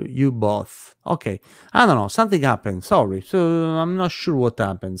can hear you both. Okay. I don't know. Something happened. Sorry. So I'm not sure what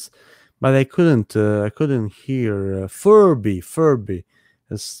happens, but I couldn't hear Furby.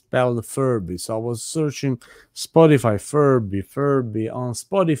 It's spelled Furby. So I was searching Spotify Furby on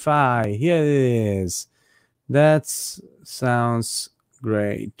Spotify. Here it is. That sounds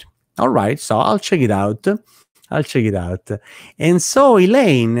great. All right. So I'll check it out. And so,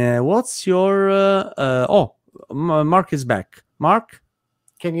 Elaine, what's your? Marc is back. Marc,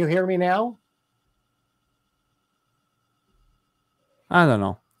 can you hear me now? I don't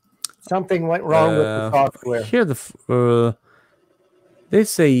know. Something went wrong with the software. Here they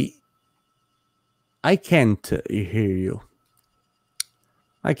say I can't hear you.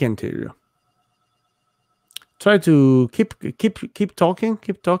 I can't hear you. Try to keep talking.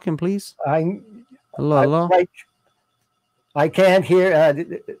 Keep talking, please. Hello. I can't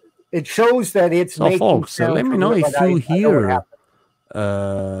hear. It shows that it's so, making folks. Let me know if you hear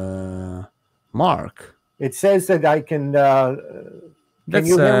Marc. It says that I can.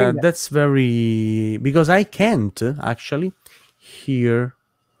 That's very because I can't actually hear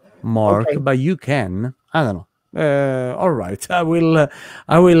Marc, okay. But you can. I don't know. All right, I will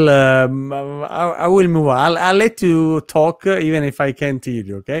move on. I'll let you talk even if I can't hear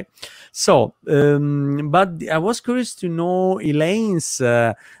you. Okay. So, but I was curious to know Elaine's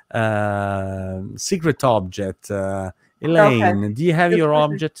secret object. Elaine, okay. Do you have your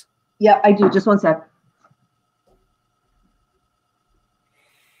object? Yeah, I do. Just one sec.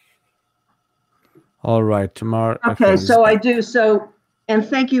 All right, Marc. Okay, so I do. So, and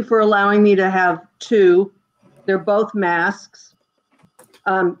thank you for allowing me to have 2. They're both masks.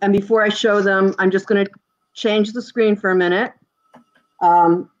 And before I show them, I'm just going to change the screen for a minute.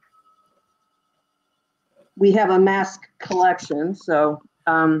 We have a mask collection. So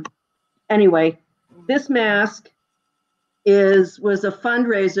anyway, this mask was a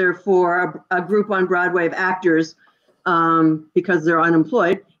fundraiser for a group on Broadway of actors because they're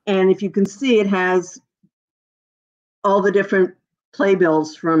unemployed. And if you can see, it has all the different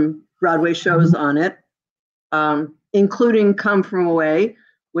playbills from Broadway shows on it, including Come From Away,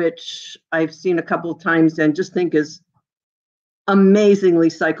 which I've seen a couple of times and just think is amazingly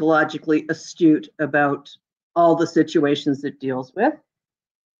psychologically astute about all the situations it deals with.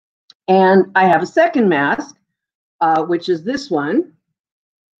 And I have a second mask, which is this one.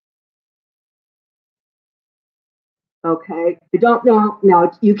 Okay, I don't know,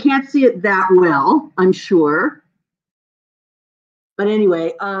 now you can't see it that well, I'm sure. But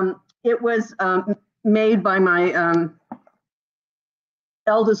anyway, it was made by my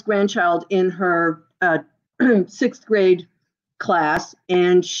eldest grandchild in her 6th grade class,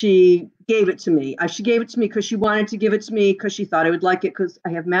 and she gave it to me. She gave it to me because she wanted to give it to me because she thought I would like it because I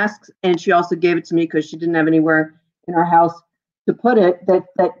have masks, and she also gave it to me because she didn't have anywhere in our house to put it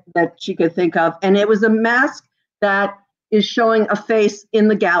that she could think of. And it was a mask that is showing a face in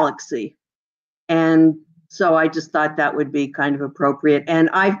the galaxy. And so I just thought that would be kind of appropriate. And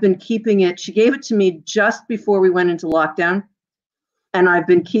I've been keeping it, she gave it to me just before we went into lockdown. And I've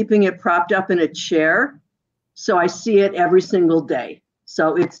been keeping it propped up in a chair. So I see it every single day.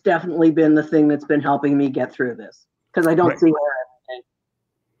 So it's definitely been the thing that's been helping me get through this because I don't see her every day.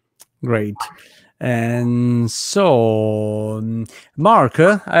 Great. And so, Mark,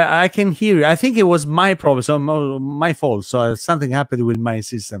 I can hear you. I think it was my problem, so my fault. So something happened with my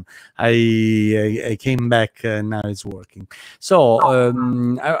system. I came back, now it's working. So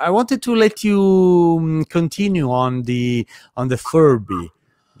I wanted to let you continue on the Furby,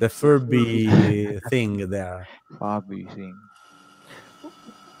 thing there. Furby thing.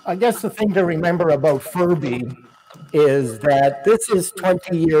 I guess the thing to remember about Furby is that this is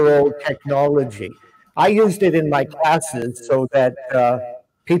 20-year-old technology. I used it in my classes so that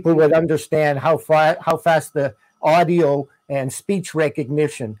people would understand how fast the audio and speech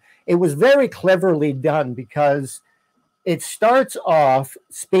recognition. It was very cleverly done because it starts off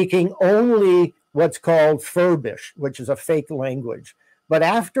speaking only what's called Furbish, which is a fake language. But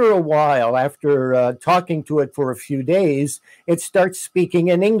after a while, after talking to it for a few days, it starts speaking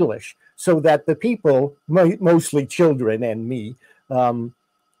in English so that the people, mostly children and me, can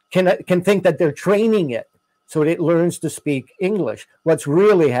think that they're training it so it learns to speak English. What's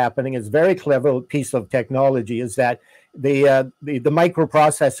really happening is a very clever piece of technology is that the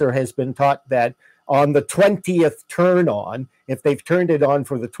microprocessor has been taught that on the 20th turn on, if they've turned it on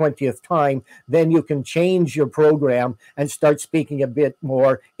for the 20th time, then you can change your program and start speaking a bit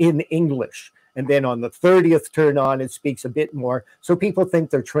more in English. And then on the 30th turn on, it speaks a bit more. So people think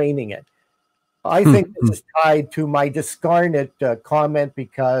they're training it. I think this is tied to my discarnate comment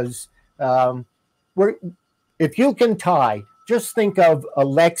because if you can tie, just think of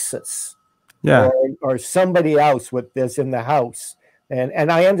Alexis or somebody else with this in the house.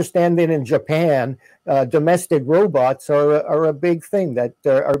 And I understand that in Japan, domestic robots are a big thing that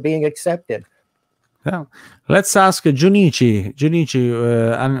are being accepted. Yeah. Let's ask Junichi.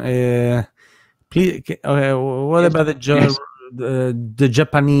 Junichi, please, what about the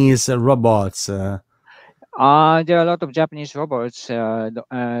Japanese robots? There are a lot of Japanese robots,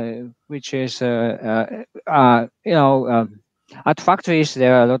 which is, at factories,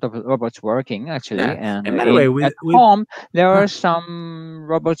 there are a lot of robots working, actually. Yeah. And by the way, at home, there are some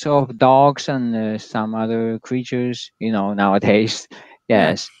robots of dogs and some other creatures, nowadays.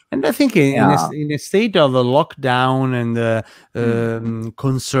 Yes. Yeah. And I think in a state of a lockdown and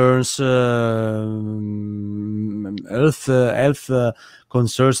concerns, health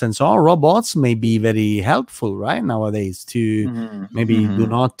concerns and so on, robots may be very helpful, right, nowadays to maybe do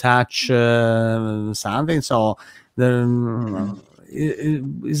not touch something. So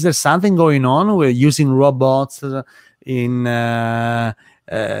is there something going on with using robots in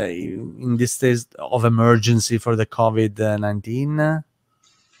this state of emergency for the COVID-19?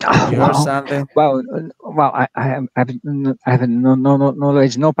 You heard something? Well, I have no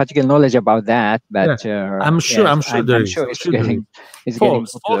particular knowledge about that, but I'm sure. yes, I'm sure there is. it's getting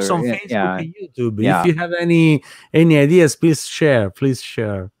Folks popular. on Facebook and YouTube. Yeah. If you have any ideas, please share. Please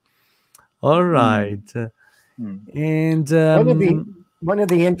share. All right. And one of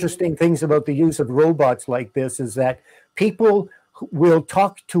the interesting things about the use of robots like this is that people will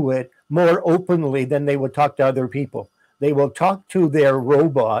talk to it more openly than they would talk to other people. They will talk to their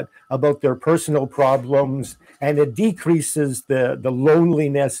robot about their personal problems and it decreases the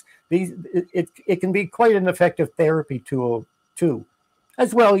loneliness. It can be quite an effective therapy tool too.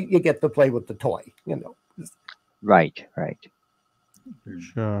 As well, you get to play with the toy, you know. Right, right.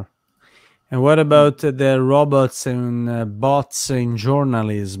 Sure. And what about the robots and bots in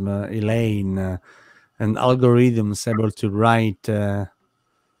journalism, Elaine, and algorithms able to write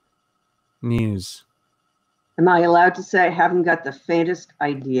news? Am I allowed to say I haven't got the faintest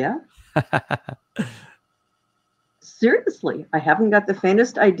idea? Seriously, I haven't got the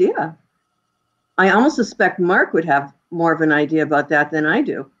faintest idea. I almost suspect Marc would have more of an idea about that than I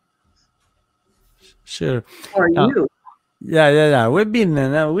do. Sure. Or you. Yeah. We've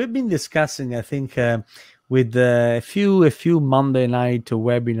been discussing, I think, with a few Monday night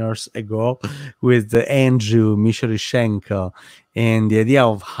webinars ago with Andrew Mishorishenko, and the idea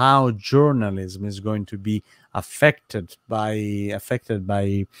of how journalism is going to be affected by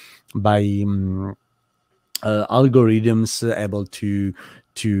algorithms able to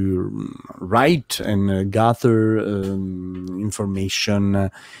write and gather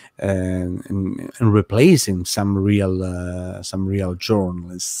information and replacing some real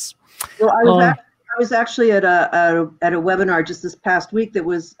journalists. Well, I was actually at a webinar just this past week that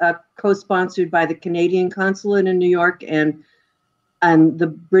was co-sponsored by the Canadian consulate in New York and the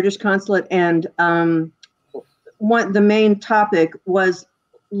British consulate, and the main topic was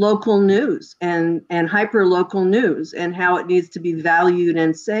local news and hyper local news and how it needs to be valued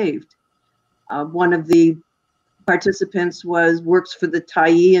and saved. One of the participants works for the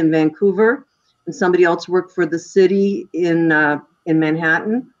Tyee in Vancouver, and somebody else worked for the city in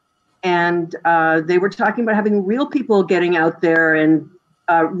Manhattan, and they were talking about having real people getting out there and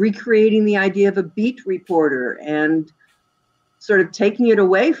recreating the idea of a beat reporter and sort of taking it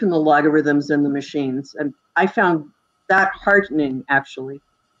away from the logarithms and the machines. And I found that heartening, actually.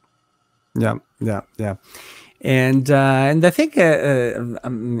 Yeah. And I think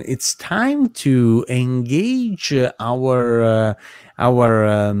it's time to engage our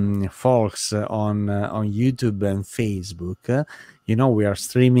folks on YouTube and Facebook. We are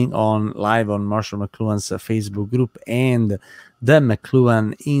streaming live on Marshall McLuhan's Facebook group and the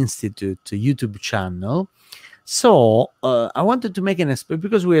McLuhan Institute YouTube channel. So I wanted to make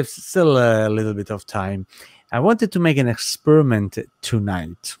because we have still a little bit of time. I wanted to make an experiment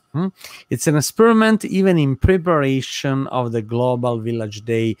tonight. It's an experiment even in preparation of the Global Village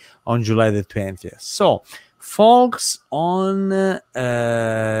Day on July the 20th. So, folks on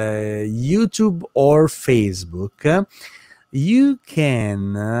YouTube or Facebook, you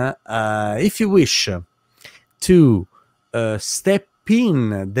can, if you wish, to step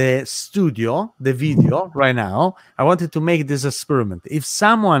in the studio, the video right now. I wanted to make this experiment. If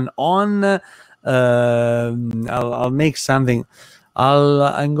someone on I'll make something.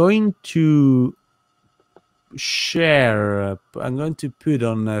 I'm going to share. I'm going to put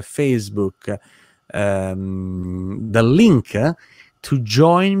on Facebook the link to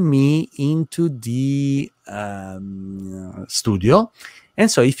join me into the studio. And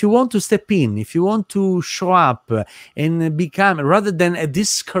so if you want to step in, if you want to show up and become, rather than a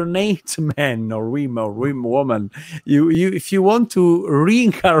discarnate man or woman, if you want to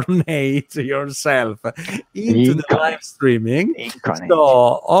reincarnate yourself into the live streaming.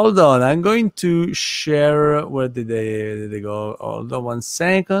 So hold on, I'm going to share. Where did they go? Hold on 1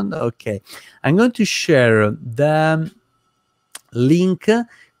 second. Okay, I'm going to share the link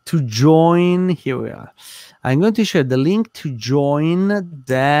to join. Here we are. I'm going to share the link to join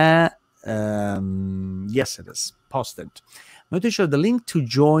the yes, it is posted. I'm going to share the link to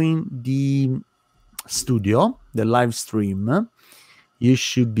join the studio, the live stream. You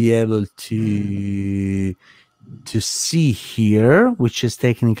should be able to see here, which is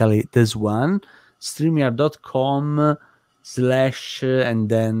technically this one, streamyard.com/ and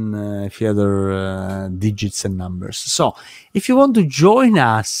then a few other digits and numbers. So if you want to join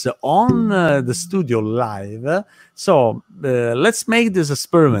us on the studio live, so let's make this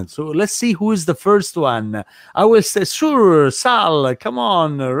experiment. So let's see who is the first one. I will say, sure, Sal, come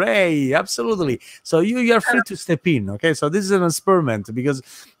on, Ray, absolutely. So you are free to step in. Okay, so this is an experiment because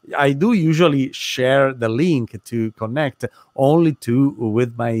I do usually share the link to connect only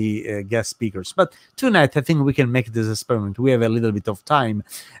with my guest speakers, but tonight I think we can make this experiment. We have a little bit of time,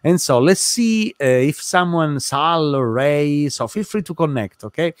 and so let's see if someone, Sal or Ray, so feel free to connect.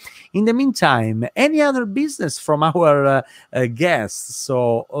 Okay, in the meantime, any other business from our guests?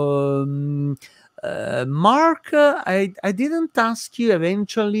 So Marc, I didn't ask you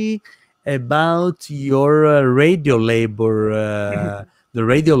eventually about your radio labor the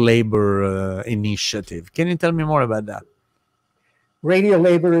radio labor initiative. Can you tell me more about that? Radio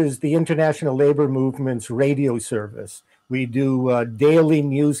Labor is the International Labor Movement's radio service. We do daily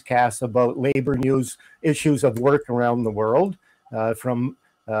newscasts about labor news, issues of work around the world. From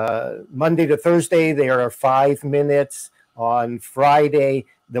Monday to Thursday, they are 5 minutes. On Friday,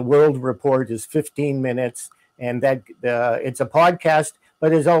 the World Report is 15 minutes. And that it's a podcast,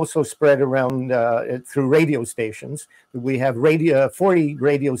 but is also spread around through radio stations. We have 40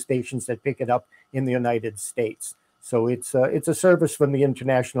 radio stations that pick it up in the United States. So it's a service from the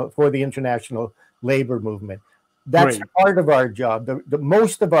international labor movement. That's Great. part of our job. The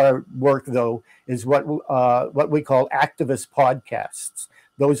most of our work, though, is what we call activist podcasts.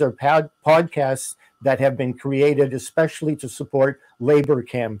 Those are podcasts that have been created especially to support labor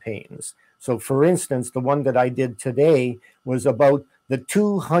campaigns. So, for instance, the one that I did today was about the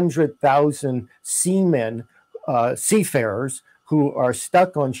 200,000 seafarers who are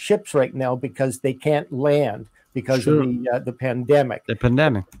stuck on ships right now because they can't land because of the pandemic. The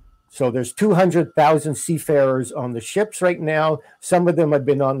pandemic. So there's 200,000 seafarers on the ships right now. Some of them have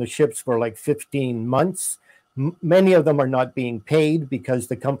been on the ships for like 15 months. Many of them are not being paid because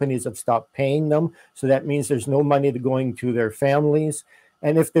the companies have stopped paying them. So that means there's no money going to their families.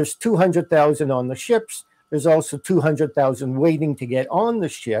 And if there's 200,000 on the ships, there's also 200,000 waiting to get on the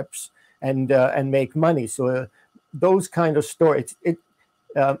ships and make money. So those kind of stories.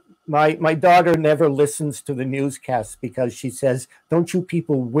 My daughter never listens to the newscasts because she says, "Don't you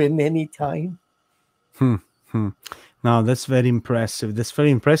people win any time?" No, that's very impressive. That's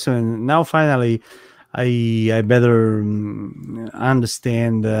very impressive. And now finally, I better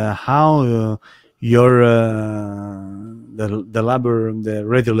understand how your the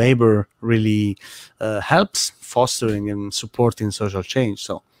radio labor really helps fostering and supporting social change.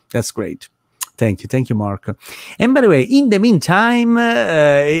 So that's great. Thank you, Mark. And by the way, in the meantime,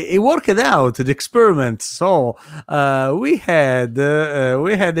 it worked out, the experiment. So we had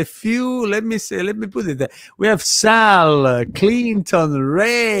a few. Let me put it. We have Sal, Clinton,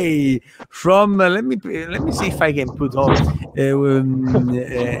 Ray from. Let me see if I can put all.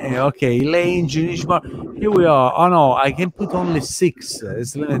 Okay, Elaine, Junichi, Marc. Here we are. Oh no, I can put only 6.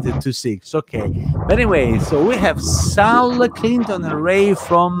 It's limited to 6. Okay. But anyway, so we have Sal, Clinton, and Ray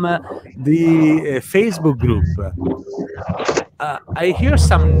from the Facebook group. I hear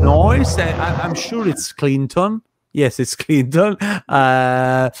some noise. I'm sure it's Clinton. Yes, it's Clinton.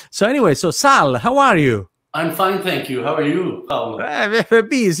 So anyway, so Sal, how are you? I'm fine, thank you. How are you, Paolo? Very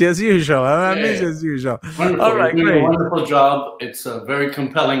busy as usual. Busy as usual. Wonderful. All right, You're doing great. a wonderful job. It's a very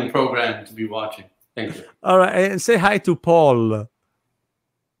compelling program to be watching. Thank you. All right, and say hi to Paul.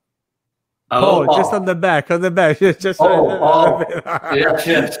 Hello, Paul, just on the back. Just yes. Paul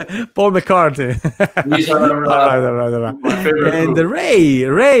McCartney. These are all right. my favorite And group.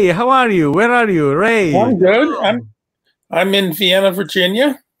 Ray, how are you? Where are you, Ray? I'm good. I'm in Vienna,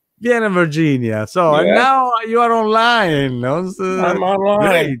 Virginia. Vienna, Virginia. So and Yeah. now you are online. I'm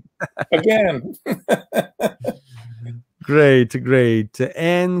online again. Great.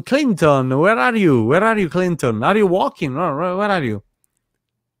 And Clinton, where are you? Where are you, Clinton? Are you walking? Where are you?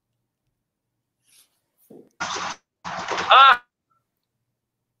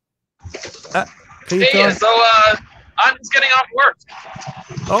 Clinton? Hey, so I'm just getting off work.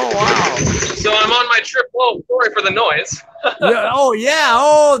 Oh wow! So I'm on my trip home. Sorry for the noise.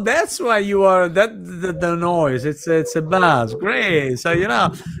 Oh, that's why you are. The noise. It's a buzz. Great. So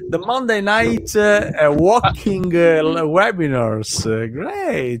the Monday night walking webinars.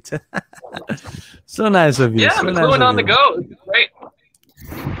 Great. So nice of you. Yeah, so I'm nice fluent of on the you. go. It's great.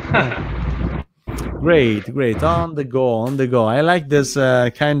 Great. On the go. I like this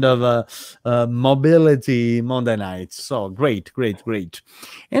kind of mobility Monday nights. So great.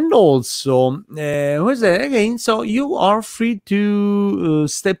 And also, who's that again? So you are free to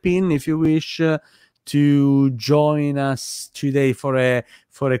step in if you wish to join us today for a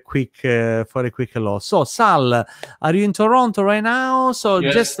quick hello. So Sal, are you in Toronto right now? So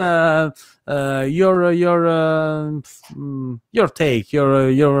Yes. just your take,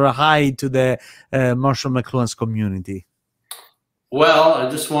 your hi to the Marshall McLuhan's community. Well, I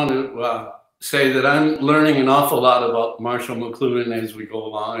just want to say that I'm learning an awful lot about Marshall McLuhan as we go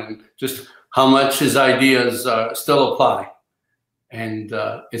along, and just how much his ideas still apply. And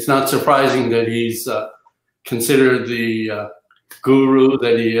it's not surprising that he's considered the guru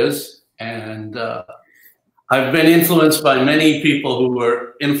that he is. And I've been influenced by many people who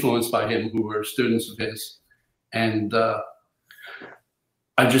were influenced by him, who were students of his. And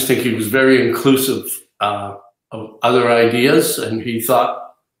I just think he was very inclusive of other ideas. And he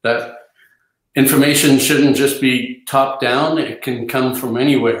thought that information shouldn't just be top down, it can come from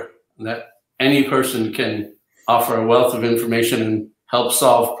anywhere, that any person can offer a wealth of information, and help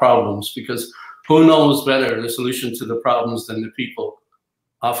solve problems, because who knows better the solution to the problems than the people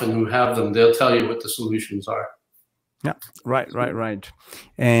often who have them. They'll tell you what the solutions are. Yeah, right.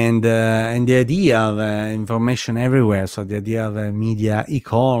 And the idea of information everywhere, so the idea of media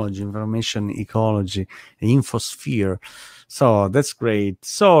ecology, information ecology, infosphere. So that's great.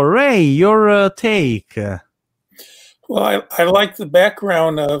 So Ray, your take. Well, I like the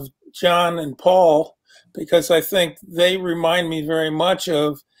background of John and Paul because I think they remind me very much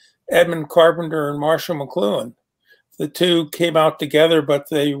of Edmund Carpenter and Marshall McLuhan. The two came out together, but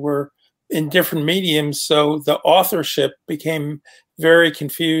they were in different mediums, so the authorship became very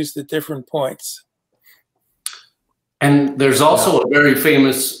confused at different points. And there's also a very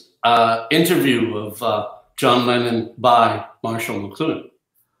famous interview of John Lennon by Marshall McLuhan.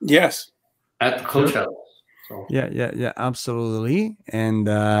 Yes. At the Coach House. So. Yeah, absolutely. And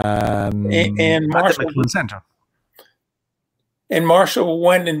Marshall, at the McLuhan Center. And Marshall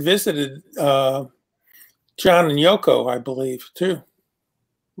went and visited John and Yoko, I believe, too.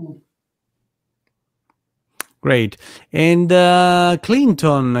 Great. And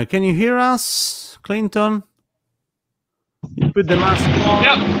Clinton, can you hear us, Clinton? You put the mask on.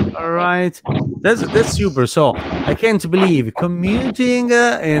 Yep. All right. That's super. So I can't believe commuting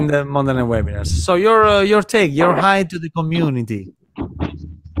and modern webinars. So your take, your hi to the community.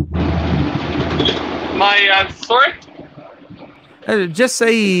 My sorry. Just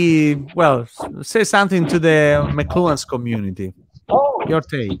say something to the McLuhan's community. Oh, your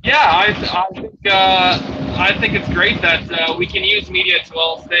take. Yeah, I think it's great that we can use media to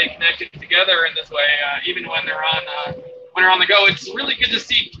all stay connected together in this way, even when they're on the go. It's really good to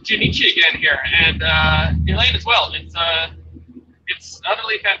see Junichi again here, and Elaine as well. It's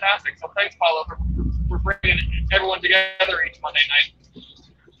utterly fantastic. So thanks, Paolo, for bringing everyone together each Monday night.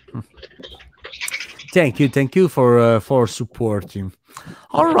 Thank you for supporting.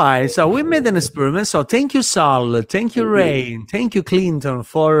 All right, so we made an experiment. So thank you, Sal. Thank you, Ray. Thank you, Clinton,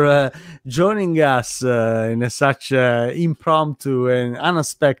 for joining us in such impromptu and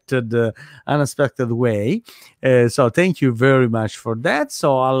unexpected way. So thank you very much for that.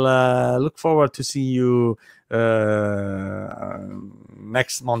 So I'll look forward to see you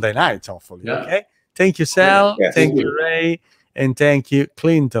next Monday night, hopefully. Yeah. Okay. Thank you, Sal. Yes. Thank you, Ray, and thank you,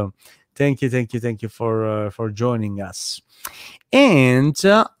 Clinton. Thank you for joining us. And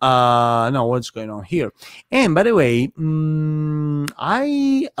no, what's going on here? And by the way,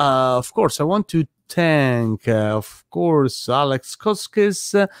 I of course I want to thank of course Alex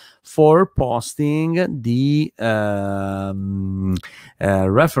Koskis for posting the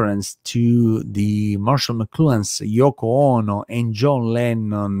reference to the Marshall McLuhan's Yoko Ono and John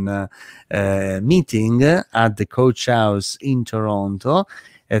Lennon meeting at the Coach House in Toronto.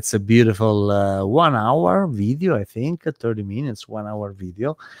 It's a beautiful 1 hour video, I think, 30 minutes, 1 hour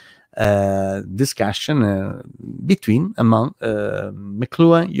video discussion among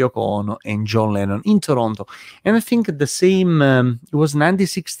McLuhan, Yoko Ono, and John Lennon in Toronto. And I think the same, it was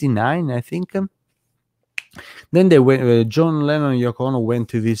 1969, I think. Then they went, John Lennon and Yoko Ono went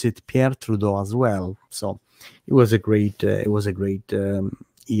to visit Pierre Trudeau as well. So it was a great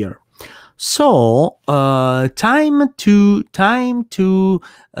year. So time to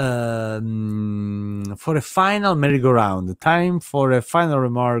for a final merry-go-round. Time for a final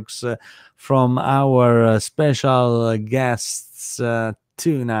remarks from our special guests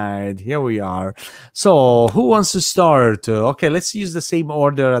tonight. Here we are. So who wants to start? Okay, let's use the same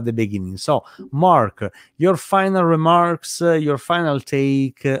order at the beginning. So Marc, your final remarks, your final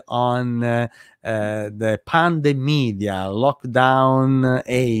take on the PandeMedia lockdown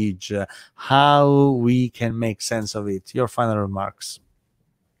age, how we can make sense of it. Your final remarks.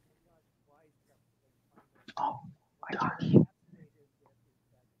 Oh my gosh,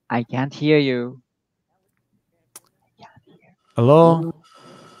 I can't hear you. Hello?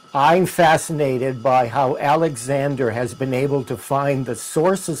 I'm fascinated by how Alexander has been able to find the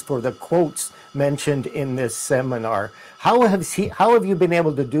sources for the quotes mentioned in this seminar. How have you been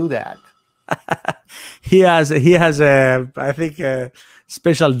able to do that? He has a, I think, a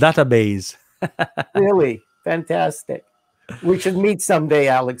special database. Really fantastic. We should meet someday,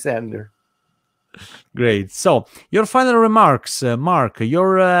 Alexander. Great. So your final remarks, Marc,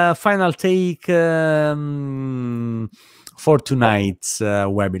 your final take for tonight's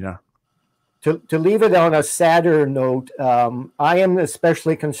webinar. To leave it on a sadder note, I am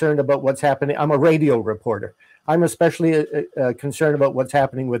especially concerned about what's happening. I'm a radio reporter. I'm especially concerned about what's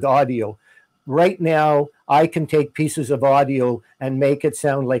happening with audio. Right now, I can take pieces of audio and make it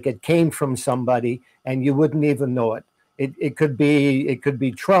sound like it came from somebody, and you wouldn't even know it. It could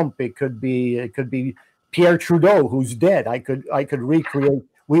be Trump. It could be Pierre Trudeau, who's dead. I could recreate.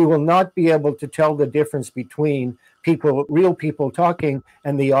 We will not be able to tell the difference between people, real people talking,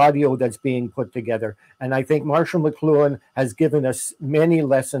 and the audio that's being put together. And I think Marshall McLuhan has given us many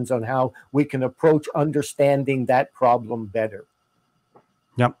lessons on how we can approach understanding that problem better.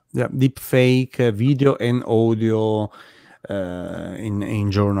 Yeah, deep fake video and audio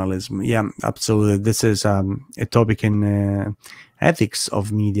in journalism. Yeah, absolutely. This is a topic in ethics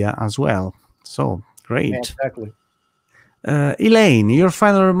of media as well. So great. Yeah, exactly. Elaine, your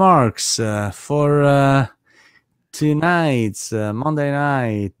final remarks for tonight's Monday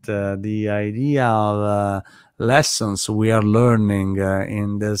night. The idea of lessons we are learning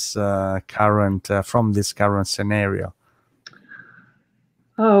in this current from this current scenario.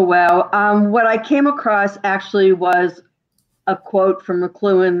 Oh, wow. What I came across actually was a quote from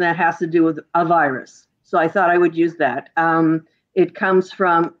McLuhan that has to do with a virus. So I thought I would use that. It comes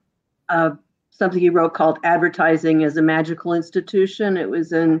from something he wrote called Advertising as a Magical Institution. It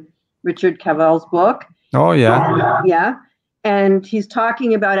was in Richard Cavell's book. Oh, yeah. Yeah. And he's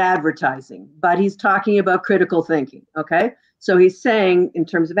talking about advertising, but he's talking about critical thinking. Okay. So he's saying, in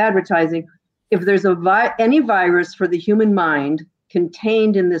terms of advertising, if there's any virus for the human mind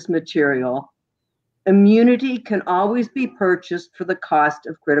contained in this material, immunity can always be purchased for the cost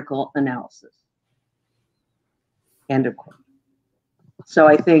of critical analysis. End of quote. So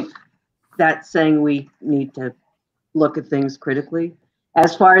I think that's saying we need to look at things critically.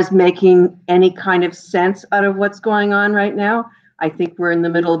 As far as making any kind of sense out of what's going on right now, I think we're in the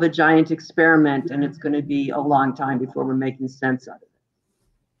middle of a giant experiment, and it's going to be a long time before we're making sense out of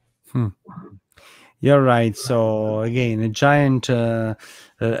it. You're right. So again, a giant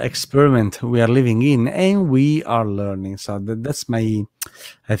experiment we are living in, and we are learning. So that's my,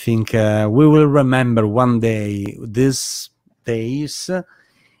 I think we will remember one day these days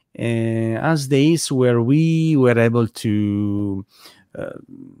as days where we were able to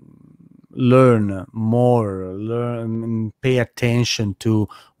learn more, and pay attention to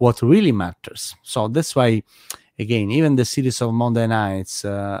what really matters. So that's why, again, even the series of Monday nights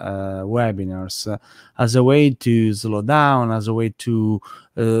webinars as a way to slow down, as a way to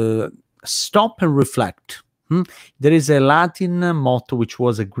stop and reflect. There is a Latin motto, which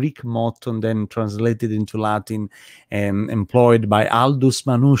was a Greek motto, and then translated into Latin, employed by Aldus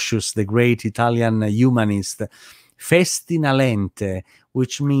Manutius, the great Italian humanist, festina lente,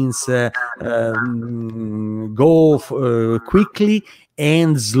 which means go quickly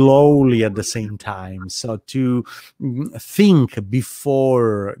and slowly at the same time. So to think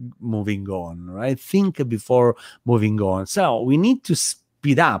before moving on, right? Think before moving on. So we need to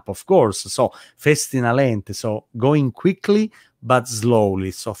speed up, of course. So festina lente, so going quickly but slowly.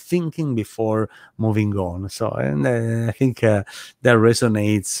 So thinking before moving on. So, and I think that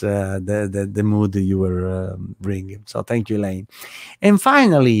resonates the mood you were bringing. So thank you, Elaine. And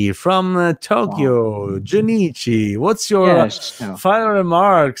finally, from Tokyo, Junichi, what's your final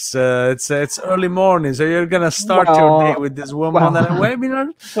remarks? It's early morning, so you're gonna start your day with this woman on a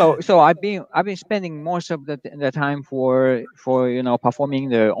webinar. So I've been spending most of the time for performing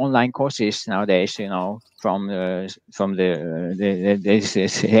the online courses nowadays. From this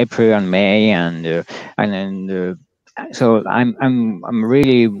is April and May, and then so I'm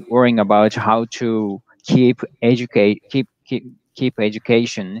really worrying about how to keep education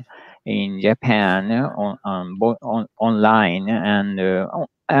in Japan online, and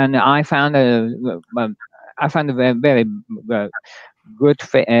I found a very good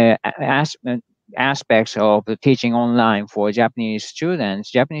aspects of the teaching online for Japanese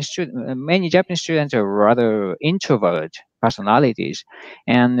students. Many Japanese students are rather introvert personalities,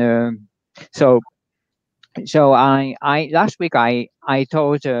 and so I last week I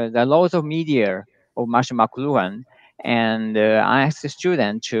taught the laws of media of Marshall McLuhan, and I asked the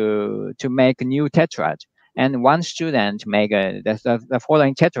student to make a new tetrad, and one student make the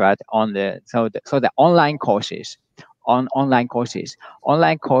following tetrad on the online courses. Online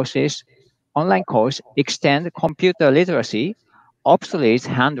course extend computer literacy, obsoletes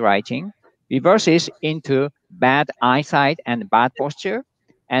handwriting, reverses into bad eyesight and bad posture,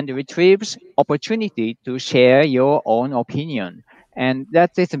 and retrieves opportunity to share your own opinion. And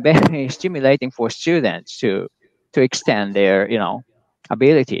that is very stimulating for students to extend their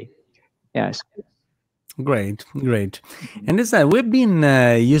ability. Yes. Great. And this we've been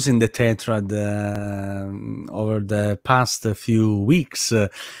using the tetrad over the past few weeks to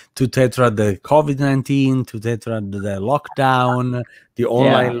tetrad the COVID-19, to tetrad the lockdown, the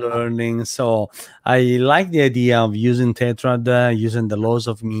online learning. So I like the idea of using Tetrad, using the laws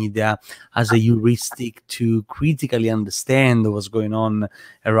of media as a heuristic to critically understand what's going on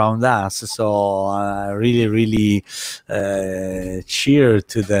around us. So really, really cheer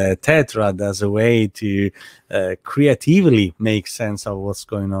to the Tetrad as a way to creatively make sense of what's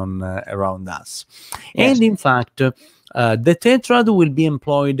going on around us. Yes. And in fact, the Tetrad will be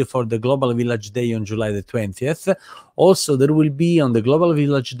employed for the Global Village Day on July the 20th. Also, there will be on the Global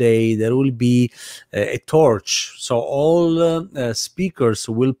Village Day, there will be a torch. So all speakers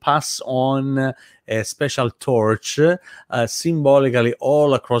will pass on a special torch symbolically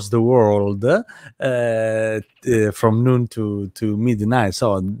all across the world from noon to midnight.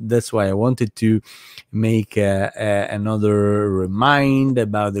 So that's why I wanted to make another remind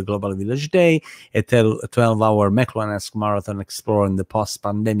about the Global Village Day, a 12-hour McLuhan marathon exploring the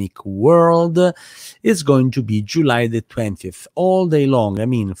post-pandemic world. Is going to be July the 20th, all day long. I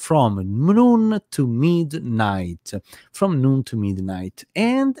mean, from noon to midnight. From noon to midnight.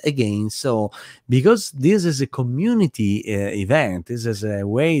 And again, so because this is a community event, this is a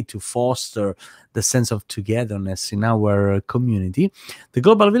way to foster the sense of togetherness in our community. The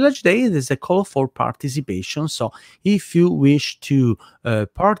Global Village Day is a call for participation. So if you wish to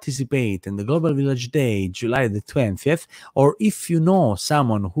participate in the Global Village Day, July the 20th, or if you know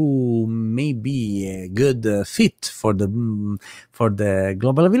someone who may be a good fit for the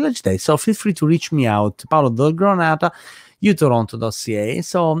Global Village Day, so feel free to reach me out, Paolo.Granata, utoronto.ca.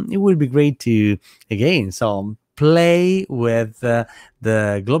 So it will be great to, again, so play with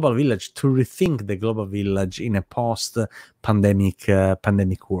the Global Village, to rethink the Global Village in a post-pandemic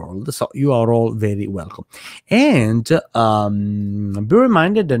world. So you are all very welcome. And be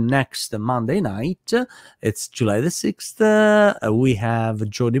reminded that next Monday night, it's July the 6th, we have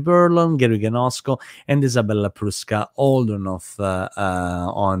Jodie Burlon, Gary Ganosco, and Isabella Pruska Oldonoff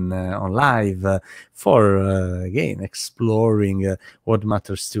on live for, again, exploring what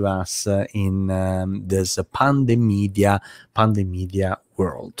matters to us in this PandeMedia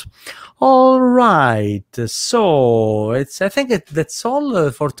world. All right, so I think that's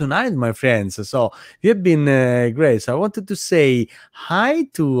all for tonight, my friends. So you've been great. So I wanted to say hi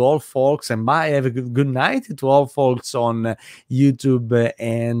to all folks and bye. Have a good night to all folks on YouTube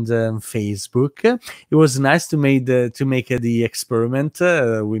and Facebook. It was nice to make the experiment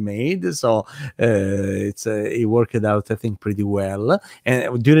we made. So it worked out, I think, pretty well.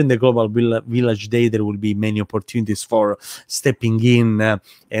 And during the Global Village Day, there will be many opportunities for stepping in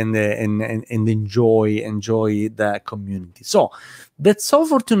and enjoy the community. So that's all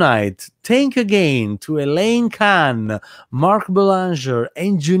for tonight. Thank you again to Elaine, Kahn, Marc, Bélanger,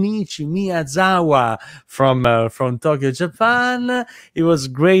 and Junichi Miyazawa from Tokyo, Japan. It was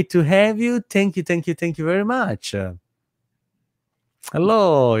great to have you. Thank you very much.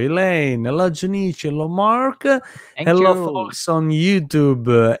 Hello, Elaine. Hello, Junichi. Hello, Marc. Hello, folks on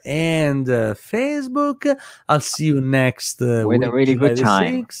YouTube and Facebook. I'll see you next with week, a really July good the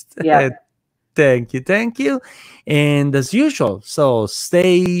time. 6th. Yeah. Thank you. And as usual, so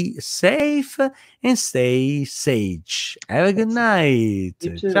stay safe and stay sage. Have a good night.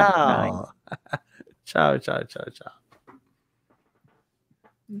 You too. Ciao. Night. Ciao.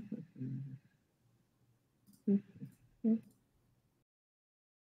 Mhm.